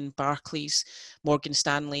Morgan, Barclays, Morgan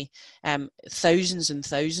Stanley, thousands and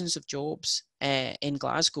thousands of jobs in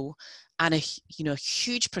Glasgow. And a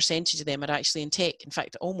huge percentage of them are actually in tech. In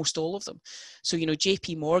fact, almost all of them. So, you know,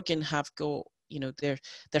 JP Morgan have got, you know, their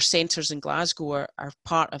centres in Glasgow are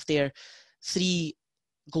part of their 3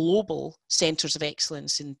 global centres of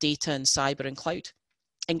excellence in data and cyber and cloud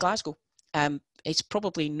in Glasgow. It's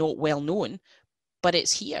probably not well known, but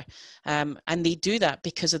it's here. And they do that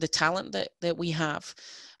because of the talent that we have.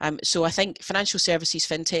 So I think financial services,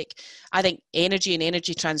 fintech, I think energy and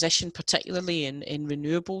energy transition, particularly in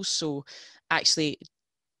renewables. So actually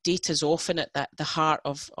data is often at the heart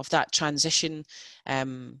of that transition,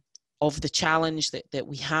 of the challenge that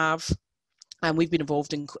we have. And we've been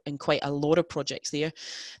involved in quite a lot of projects there.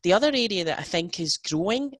 The other area that I think is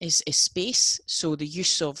growing is space. So the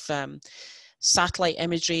use of satellite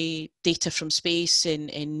imagery, data from space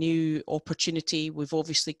in new opportunity. We've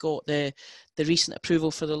obviously got the recent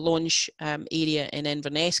approval for the launch area in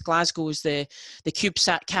Inverness. Glasgow is the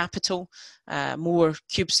CubeSat capital. More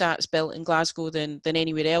CubeSats built in Glasgow than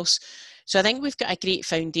anywhere else. So I think we've got a great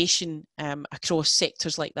foundation across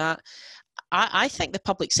sectors like that. I think the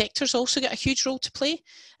public sector's also got a huge role to play.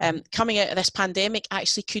 Coming out of this pandemic,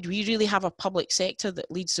 actually, could we really have a public sector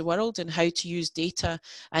that leads the world in how to use data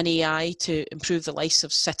and AI to improve the lives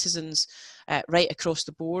of citizens right across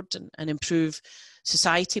the board and improve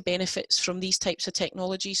society benefits from these types of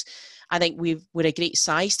technologies? I think we're a great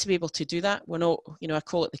size to be able to do that. We're not, you know, I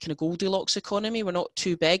call it the kind of Goldilocks economy. We're not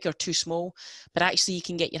too big or too small, but actually you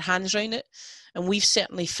can get your hands around it. And we've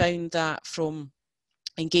certainly found that from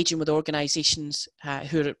engaging with organisations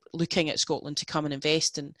who are looking at Scotland to come and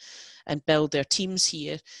invest and build their teams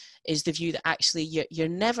here, is the view that actually you're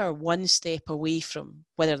never one step away from,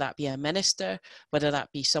 whether that be a minister, whether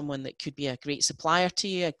that be someone that could be a great supplier to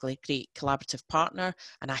you, a great collaborative partner,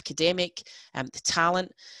 an academic, the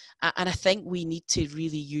talent. And I think we need to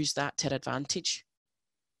really use that to our advantage.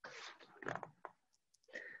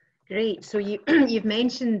 Great. So you've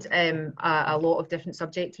mentioned a lot of different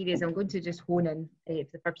subject areas. I'm going to just hone in for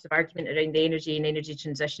the purpose of argument around the energy and energy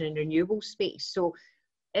transition and renewable space. So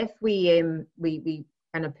if we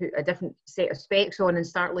kind of put a different set of specs on and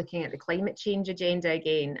start looking at the climate change agenda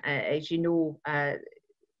again, as you know,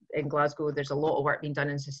 in Glasgow, there's a lot of work being done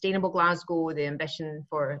in Sustainable Glasgow, the ambition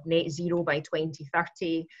for net zero by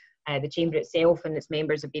 2030. The Chamber itself and its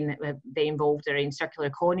members have been very involved around circular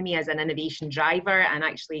economy as an innovation driver, and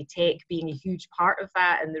actually tech being a huge part of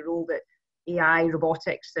that, and the role that AI,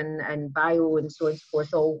 robotics and bio and so on and so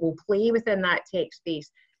forth all will play within that tech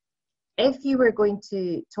space. If you were going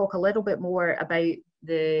to talk a little bit more about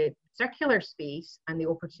the circular space and the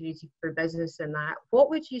opportunity for business in that, what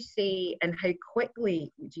would you say and how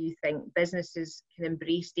quickly do you think businesses can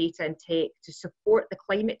embrace data and tech to support the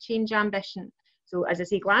climate change ambition? So as I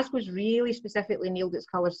say, Glasgow's really specifically nailed its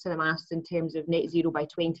colours to the mast in terms of net zero by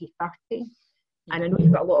 2030. And I know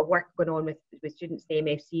you've got a lot of work going on with students, the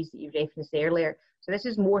MFCs that you referenced earlier. So this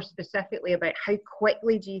is more specifically about how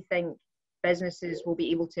quickly do you think businesses will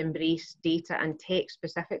be able to embrace data and tech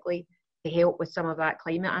specifically to help with some of that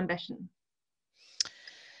climate ambition?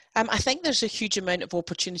 I think there's a huge amount of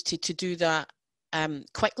opportunity to do that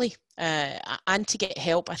quickly and to get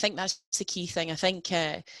help. I think that's the key thing. I think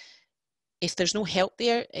if there's no help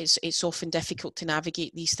there, it's often difficult to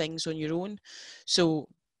navigate these things on your own. So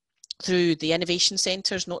through the innovation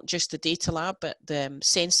centres, not just the data lab, but the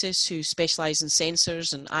Census, who specialise in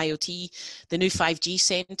sensors and IoT, the new 5G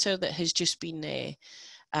centre that has just been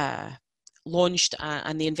launched,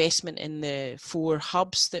 and the investment in the 4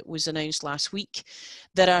 hubs that was announced last week.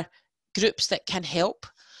 There are groups that can help.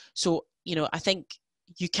 So, you know, I think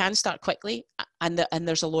you can start quickly, and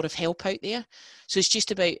there's a lot of help out there. So it's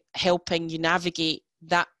just about helping you navigate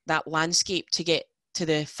that landscape to get to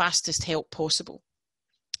the fastest help possible.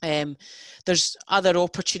 There's other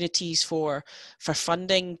opportunities for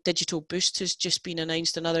funding. Digital Boost has just been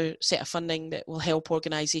announced, another set of funding that will help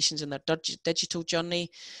organisations in their digital journey.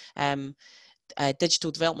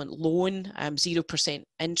 Digital development loan, 0%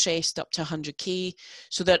 interest up to 100k.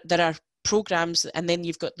 So there are programs, and then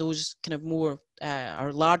you've got those kind of more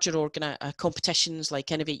or larger competitions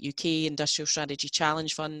like Innovate UK, Industrial Strategy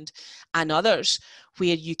Challenge Fund, and others,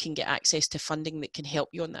 where you can get access to funding that can help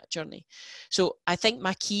you on that journey. So I think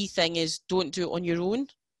my key thing is don't do it on your own.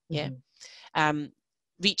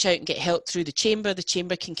 Reach out and get help through the Chamber. The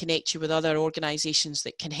Chamber can connect you with other organisations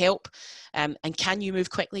that can help. And can you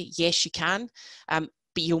move quickly? Yes, you can. But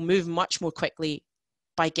you'll move much more quickly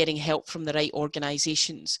by getting help from the right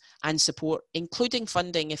organisations and support, including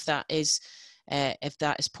funding if that is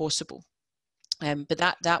possible. But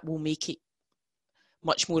that will make it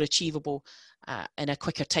much more achievable in a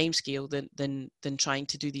quicker timescale than trying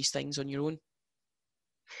to do these things on your own.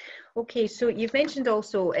 Okay, so you've mentioned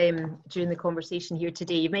also during the conversation here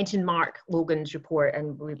today, you've mentioned Mark Logan's report,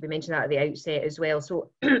 and we mentioned that at the outset as well. So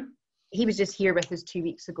he was just here with us 2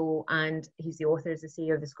 weeks ago, and he's the author, as I say,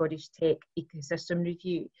 of the Scottish Tech Ecosystem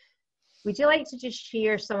Review. Would you like to just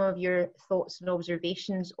share some of your thoughts and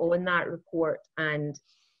observations on that report? And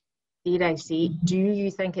dare I say, do you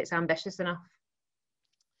think it's ambitious enough?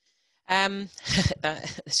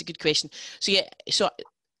 That's a good question.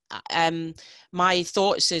 My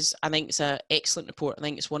thoughts is, I think it's an excellent report. I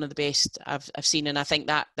think it's one of the best I've seen, and I think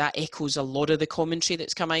that echoes a lot of the commentary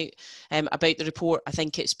that's come out about the report. I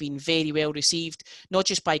think it's been very well received, not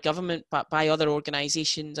just by government but by other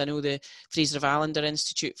organisations. I know the Fraser of Allender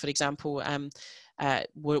Institute, for example,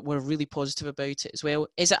 were really positive about it as well.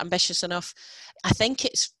 Is it ambitious enough? I think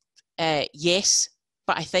it's yes,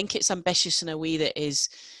 but I think it's ambitious in a way that is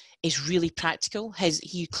really practical.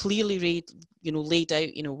 He clearly laid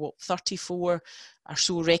out 34 or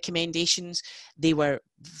so recommendations. They were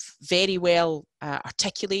very well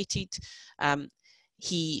articulated.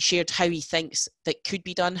 He shared how he thinks that could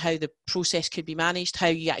be done, how the process could be managed, how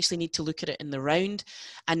you actually need to look at it in the round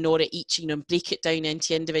and not at each, break it down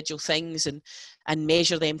into individual things and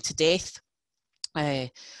measure them to death.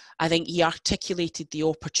 I think he articulated the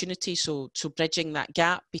opportunity, so bridging that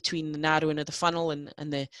gap between the narrowing of the funnel and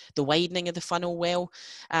the widening of the funnel well,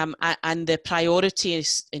 and the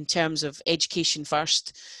priorities in terms of education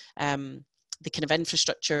first, the kind of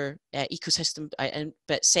infrastructure ecosystem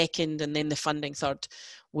but second, and then the funding third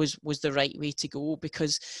was the right way to go,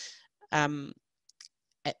 because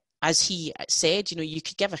as he said, you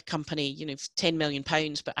could give a company £10 million,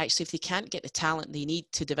 but actually if they can't get the talent they need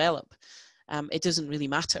to develop, it doesn't really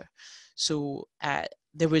matter. So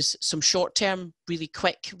there was some short-term, really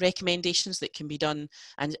quick recommendations that can be done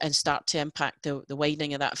and start to impact the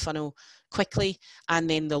widening of that funnel quickly. And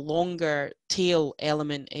then the longer tail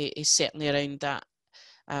element is certainly around that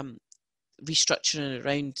restructuring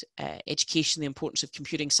around education, the importance of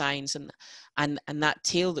computing science, and that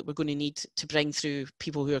tail that we're going to need to bring through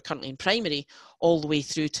people who are currently in primary all the way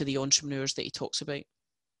through to the entrepreneurs that he talks about.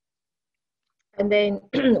 And then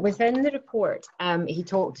within the report, he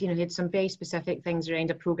talked, he had some very specific things around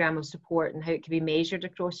a programme of support and how it can be measured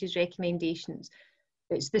across his recommendations,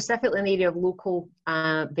 but specifically in the area of local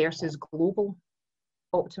versus global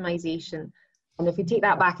optimisation. And if we take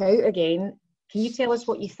that back out again, can you tell us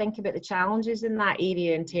what you think about the challenges in that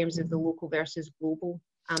area in terms of the local versus global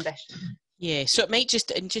ambition? Yeah, so it might just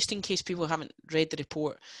in case people haven't read the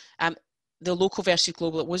report, the local versus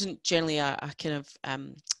global, it wasn't generally a kind of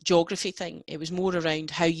geography thing. It was more around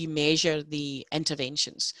how you measure the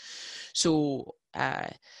interventions. So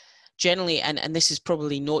generally, and this is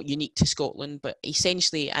probably not unique to Scotland, but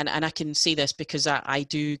essentially, and I can say this because I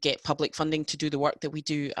do get public funding to do the work that we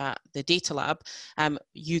do at the Data Lab.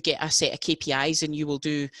 You get a set of KPIs and you will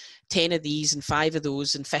do 10 of these and 5 of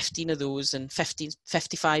those and 15 of those and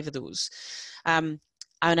 55 of those. And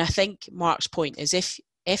I think Mark's point is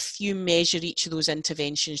if you measure each of those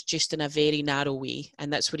interventions just in a very narrow way,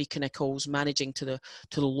 and that's what he kind of calls managing to the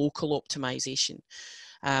local optimization,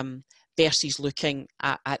 versus looking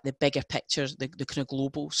at the bigger picture, the kind of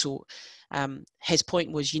global. So his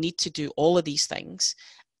point was you need to do all of these things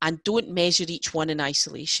and don't measure each one in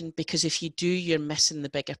isolation, because if you do, you're missing the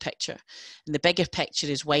bigger picture. And the bigger picture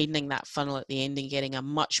is widening that funnel at the end and getting a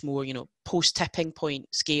much more, post-tipping point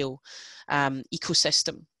scale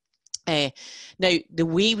ecosystem. Now, the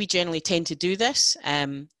way we generally tend to do this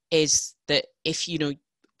is that if,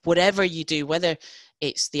 whatever you do, whether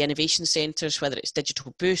it's the innovation centres, whether it's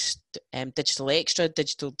Digital Boost, Digital Extra,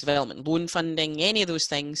 Digital Development Loan Funding, any of those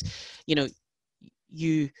things,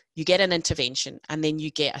 you get an intervention and then you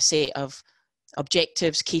get a set of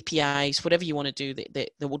objectives, KPIs, whatever you want to do, that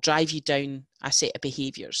will drive you down a set of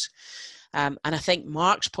behaviours. And I think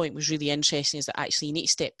Mark's point was really interesting, is that actually you need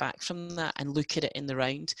to step back from that and look at it in the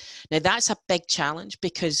round. Now, that's a big challenge,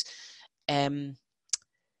 because the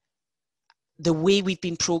way we've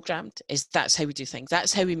been programmed is that's how we do things.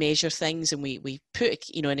 That's how we measure things, and we put,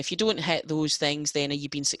 and if you don't hit those things, then are you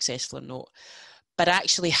being successful or not? But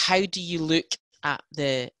actually, how do you look at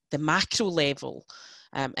the macro level,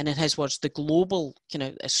 and in his words, the global,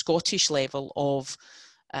 a Scottish level of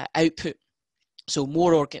output? So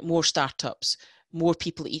more startups, more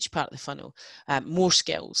people at each part of the funnel, more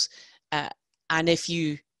skills. And if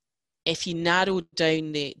you narrow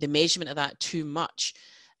down the measurement of that too much,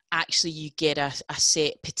 actually you get a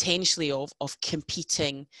set potentially of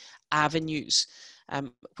competing avenues,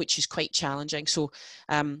 which is quite challenging. So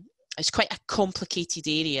it's quite a complicated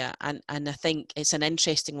area, and I think it's an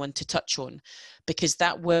interesting one to touch on, because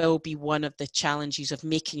that will be one of the challenges of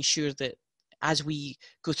making sure that as we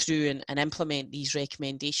go through and implement these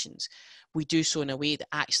recommendations, we do so in a way that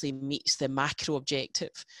actually meets the macro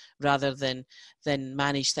objective, rather than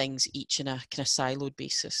manage things each in a kind of siloed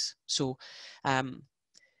basis. So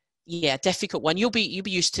yeah, difficult one. You'll be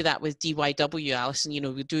used to that with DYW, Alison.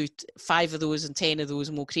 We do 5 of those and 10 of those,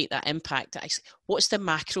 and we'll create that impact. Actually, what's the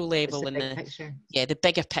macro level and the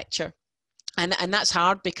bigger picture? And that's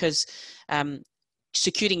hard, because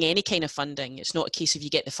securing any kind of funding, it's not a case of you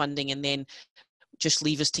get the funding and then just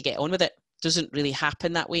leave us to get on with it. It doesn't really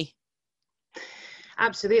happen that way.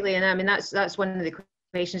 Absolutely, and I mean that's one of the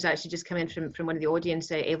questions actually just come in from one of the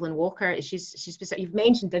audience, Evelyn Walker. You've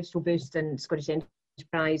mentioned Digital Boost and Scottish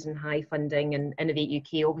Enterprise and high funding, and Innovate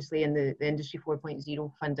UK, obviously, and the Industry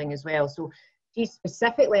 4.0 funding as well. So she's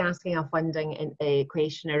specifically asking a funding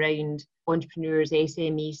question around entrepreneurs,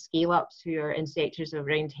 SMEs, scale-ups who are in sectors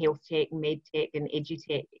around health tech, med tech and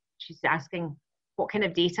edutech. She's asking, what kind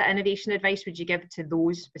of data innovation advice would you give to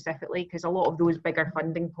those specifically? Because a lot of those bigger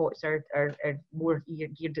funding pots are more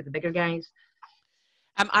geared at the bigger guys.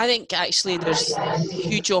 I think actually there's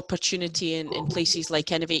huge opportunity in places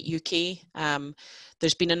like Innovate UK.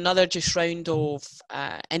 There's been another just round of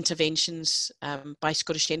interventions by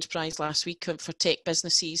Scottish Enterprise last week for tech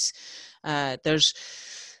businesses. There's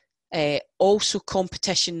also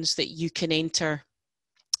competitions that you can enter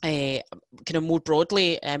kind of more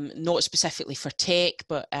broadly, not specifically for tech,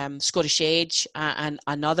 but Scottish Edge and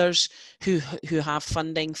others who have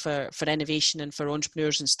funding for innovation and for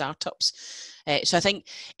entrepreneurs and startups. So I think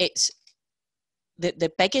it's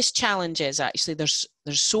the biggest challenge is actually there's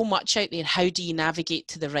so much out there. How do you navigate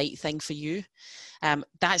to the right thing for you?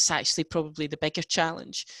 That's actually probably the bigger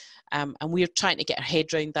challenge. And we're trying to get our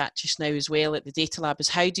head around that just now as well at the Data Lab, is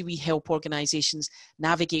how do we help organisations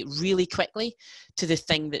navigate really quickly to the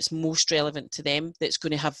thing that's most relevant to them, that's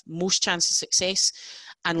going to have most chance of success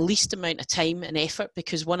and least amount of time and effort,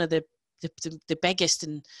 because one of the biggest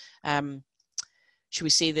and should we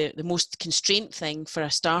say the most constraint thing for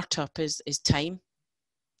a startup is time.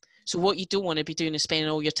 So what you don't want to be doing is spending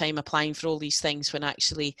all your time applying for all these things, when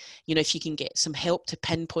actually, if you can get some help to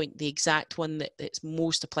pinpoint the exact one that's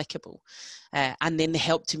most applicable, and then the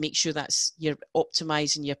help to make sure that's you're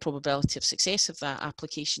optimizing your probability of success of that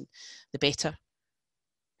application, the better.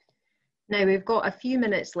 Now we've got a few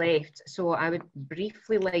minutes left, so I would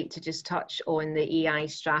briefly like to just touch on the AI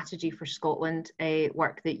strategy for Scotland,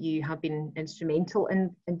 work that you have been instrumental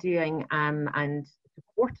in doing and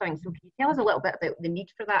supporting. So can you tell us a little bit about the need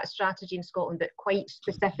for that strategy in Scotland, but quite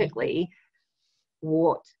specifically,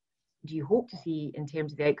 what do you hope to see in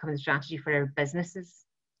terms of the outcome of the strategy for our businesses?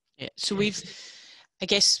 Yeah, so we've, I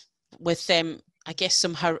guess, with them,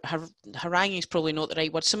 some haranguing is probably not the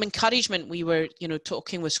right word. Some encouragement. We were,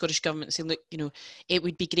 talking with Scottish Government, saying, look, it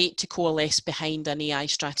would be great to coalesce behind an AI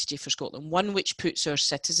strategy for Scotland, one which puts our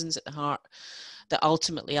citizens at the heart, that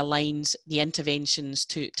ultimately aligns the interventions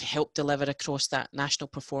to help deliver across that national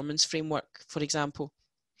performance framework, for example.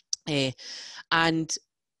 And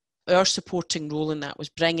our supporting role in that was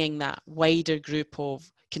bringing that wider group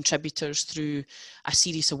of contributors through a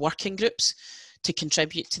series of working groups to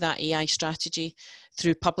contribute to that AI strategy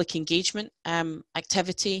through public engagement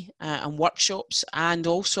activity and workshops, and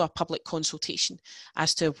also a public consultation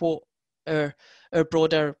as to what our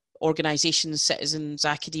broader organisations, citizens,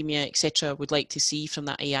 academia, etc. would like to see from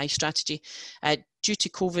that AI strategy. Due to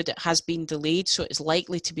COVID, it has been delayed, so it's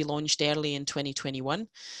likely to be launched early in 2021.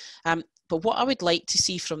 But what I would like to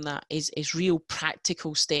see from that is real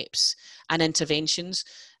practical steps and interventions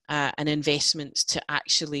and investments to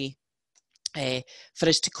actually for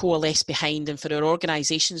us to coalesce behind, and for our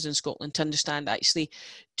organisations in Scotland to understand actually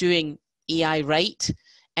doing AI right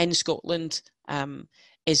in Scotland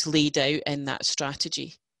is laid out in that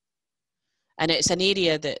strategy. And it's an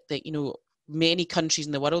area that you know, many countries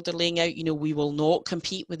in the world are laying out. You know, we will not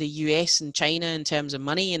compete with the US and China in terms of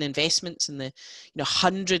money and investments and the, you know,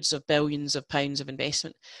 hundreds of billions of pounds of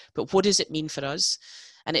investment. But what does it mean for us?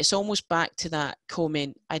 And it's almost back to that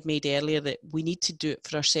comment I'd made earlier, that we need to do it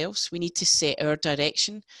for ourselves. We need to set our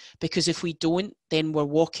direction, because if we don't, then we're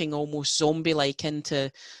walking almost zombie-like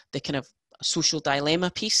into the kind of social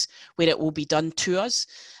dilemma piece where it will be done to us.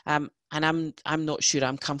 And I'm not sure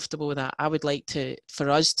I'm comfortable with that. I would like for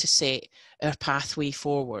us to set our pathway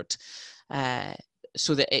forward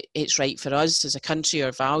so that it's right for us as a country,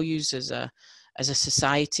 our values as a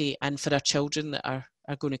society, and for our children that are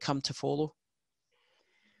going to come to follow.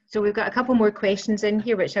 So we've got a couple more questions in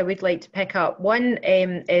here which I would like to pick up. One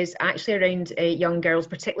is actually around young girls,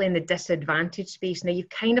 particularly in the disadvantaged space. Now, you've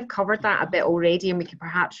kind of covered that a bit already, and we could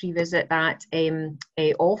perhaps revisit that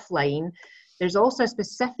offline. There's also a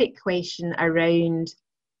specific question around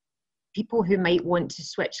people who might want to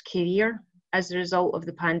switch career as a result of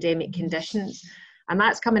the pandemic conditions. And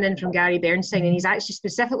that's coming in from Gary Bernstein, and he's actually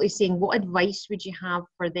specifically saying, what advice would you have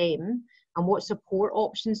for them? And what support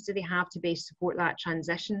options do they have to best support that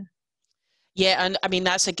transition? Yeah, and I mean,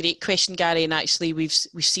 that's a great question, Gary. And actually, we've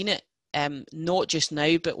seen it not just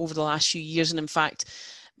now, but over the last few years. And in fact,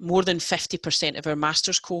 more than 50% of our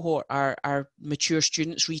master's cohort are mature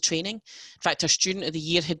students retraining. In fact, our student of the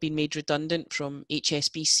year had been made redundant from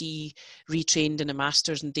HSBC, retrained in a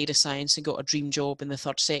master's in data science and got a dream job in the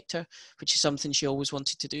third sector, which is something she always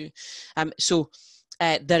wanted to do. So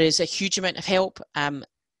there is a huge amount of help.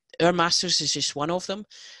 Our master's is just one of them.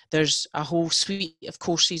 There's a whole suite of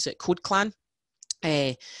courses at Code Clan.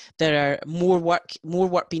 There are more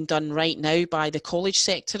work being done right now by the college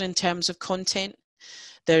sector in terms of content.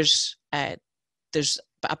 There's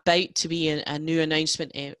about to be a new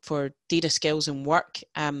announcement for data skills and work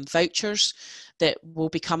vouchers that will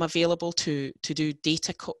become available to do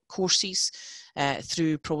data courses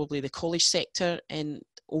through probably the college sector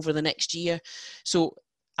over the next year. So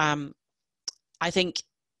I think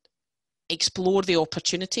explore the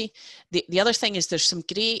opportunity. The other thing is there's some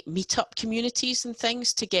great meetup communities and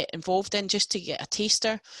things to get involved in, just to get a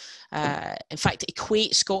taster. In fact,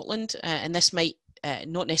 Equate Scotland, and this might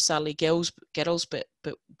not necessarily girls, but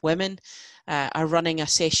women are running a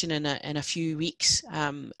session in a few weeks, a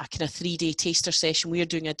kind of 3-day taster session. We are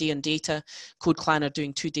doing a day on data. Code Clan are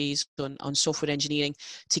doing 2 days on software engineering,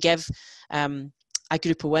 to give a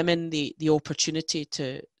group of women the opportunity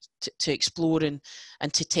to explore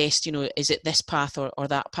and to test, you know, is it this path or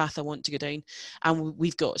that path I want to go down? And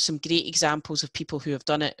we've got some great examples of people who have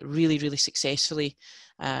done it really, really successfully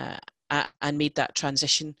and made that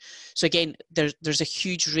transition. So again, there's a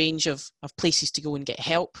huge range of places to go and get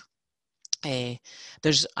help.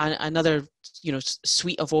 There's another, you know,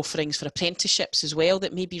 suite of offerings for apprenticeships as well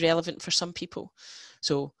that may be relevant for some people.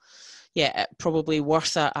 So yeah, probably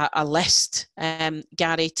worth a list,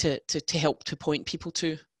 Gary, to help to point people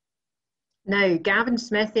to. Now, Gavin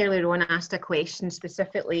Smith earlier on asked a question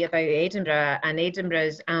specifically about Edinburgh and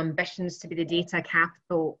Edinburgh's ambitions to be the data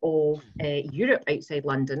capital of Europe outside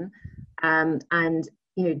London. And,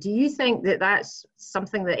 you know, do you think that that's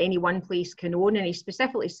something that any one place can own? And he's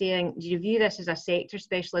specifically saying, do you view this as a sector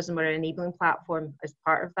specialism or an enabling platform as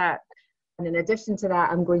part of that? And in addition to that,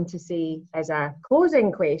 I'm going to say, as a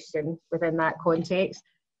closing question within that context,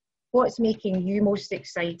 what's making you most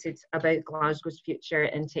excited about Glasgow's future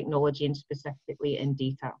in technology and specifically in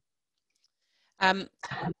data?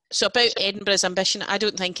 So about Edinburgh's ambition, I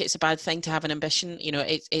don't think it's a bad thing to have an ambition. You know,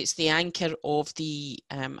 it's the anchor of the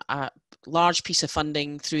large piece of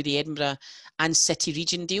funding through the Edinburgh and City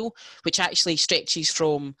Region deal, which actually stretches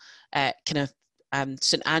from kind of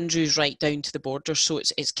St Andrews right down to the border. So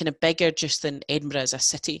it's kind of bigger just than Edinburgh as a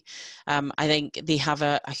city. I think they have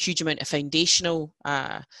a huge amount of foundational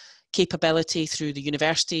capability through the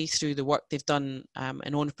university, through the work they've done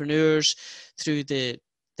in entrepreneurs, through the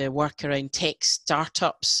work around tech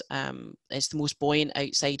startups. It's the most buoyant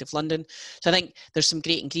outside of London. So I think there's some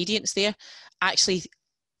great ingredients there. Actually,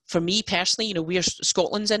 for me personally, you know, we're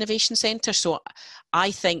Scotland's innovation centre. So I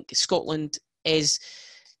think Scotland is,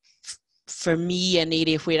 for me, an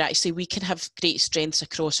area where actually we can have great strengths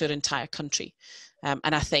across our entire country.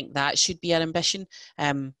 And I think that should be our ambition.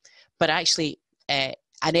 But actually,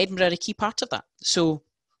 and Edinburgh are a key part of that. So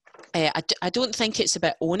I don't think it's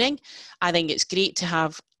about owning. I think it's great to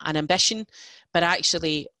have an ambition, but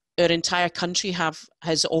actually our entire country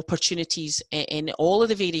has opportunities in all of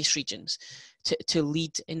the various regions to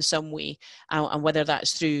lead in some way, and whether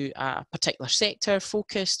that's through a particular sector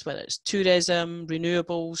focused, whether it's tourism,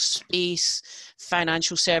 renewables, space,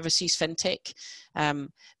 financial services, fintech,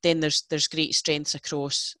 then there's great strengths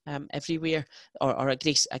across everywhere, or I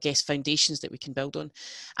guess foundations that we can build on.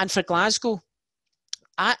 And for Glasgow,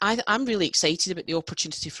 I'm really excited about the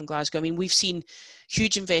opportunity from Glasgow. I mean, we've seen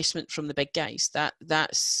huge investment from the big guys.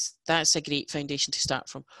 That's a great foundation to start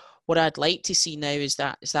from. What I'd like to see now is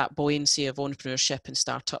that buoyancy of entrepreneurship and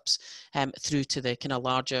startups through to the kind of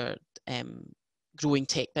larger growing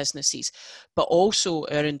tech businesses, but also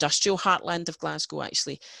our industrial heartland of Glasgow.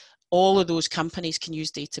 Actually, all of those companies can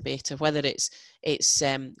use data better, whether it's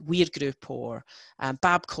Weir Group or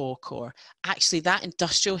Babcock, or actually that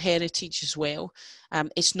industrial heritage as well.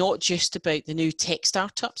 It's not just about the new tech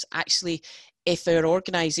startups. Actually, if our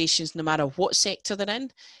organisations, no matter what sector they're in,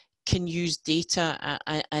 can use data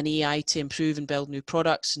and AI to improve and build new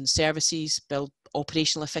products and services, build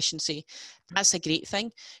operational efficiency, that's a great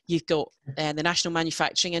thing. You've got the National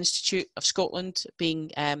Manufacturing Institute of Scotland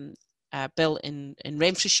being built in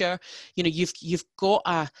Renfrewshire. You know, you've got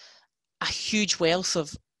a huge wealth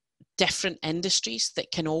of different industries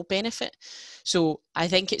that can all benefit. So I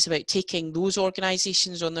think it's about taking those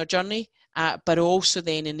organisations on their journey, but also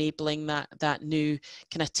then enabling that new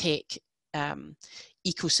kind of tech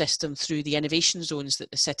ecosystem through the innovation zones that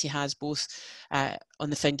the city has, both on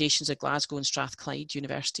the foundations of Glasgow and Strathclyde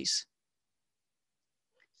universities.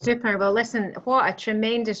 Super. Well, listen, what a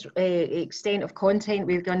tremendous extent of content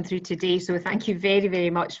we've gone through today. So thank you very, very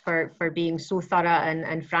much for being so thorough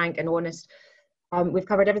and frank and honest. We've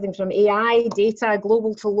covered everything from AI, data,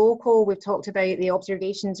 global to local. We've talked about the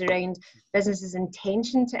observations around businesses'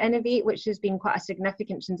 intention to innovate, which has been quite a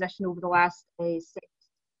significant transition over the last 6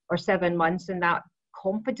 or 7 months, and that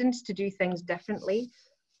confidence to do things differently.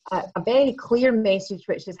 A very clear message,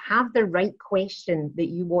 which is have the right question that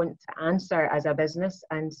you want to answer as a business,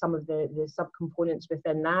 and some of the subcomponents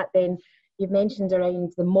within that. Then you've mentioned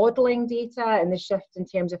around the modelling data and the shift in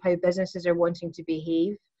terms of how businesses are wanting to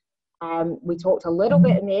behave. We talked a little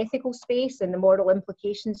bit in the ethical space and the moral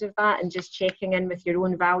implications of that, and just checking in with your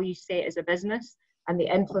own value set as a business and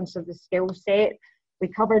the influence of the skill set. We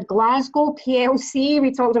covered Glasgow PLC.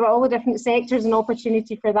 We talked about all the different sectors and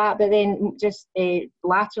opportunity for that, but then just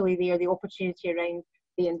laterally there, the opportunity around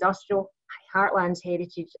the industrial heartlands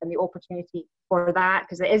heritage and the opportunity for that,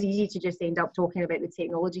 because it is easy to just end up talking about the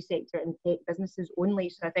technology sector and tech businesses only.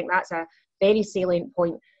 So I think that's a very salient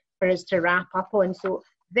point for us to wrap up on. So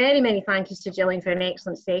very many thank yous to Gillian for an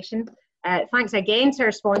excellent session. Thanks again to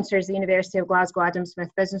our sponsors, the University of Glasgow Adam Smith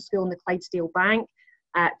Business School and the Clydesdale Bank.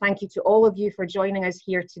 Thank you to all of you for joining us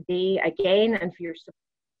here today again and for your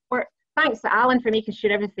support. Thanks to Alan for making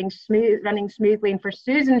sure everything's running smoothly, and for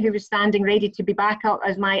Susan, who was standing ready to be back up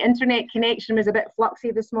as my internet connection was a bit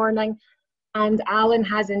fluxy this morning. And Alan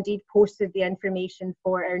has indeed posted the information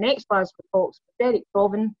for our next Glasgow Talks with Derek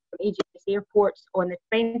Proven from AGS Airports on the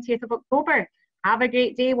 20th of October. Have a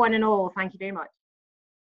great day, one and all. Thank you very much.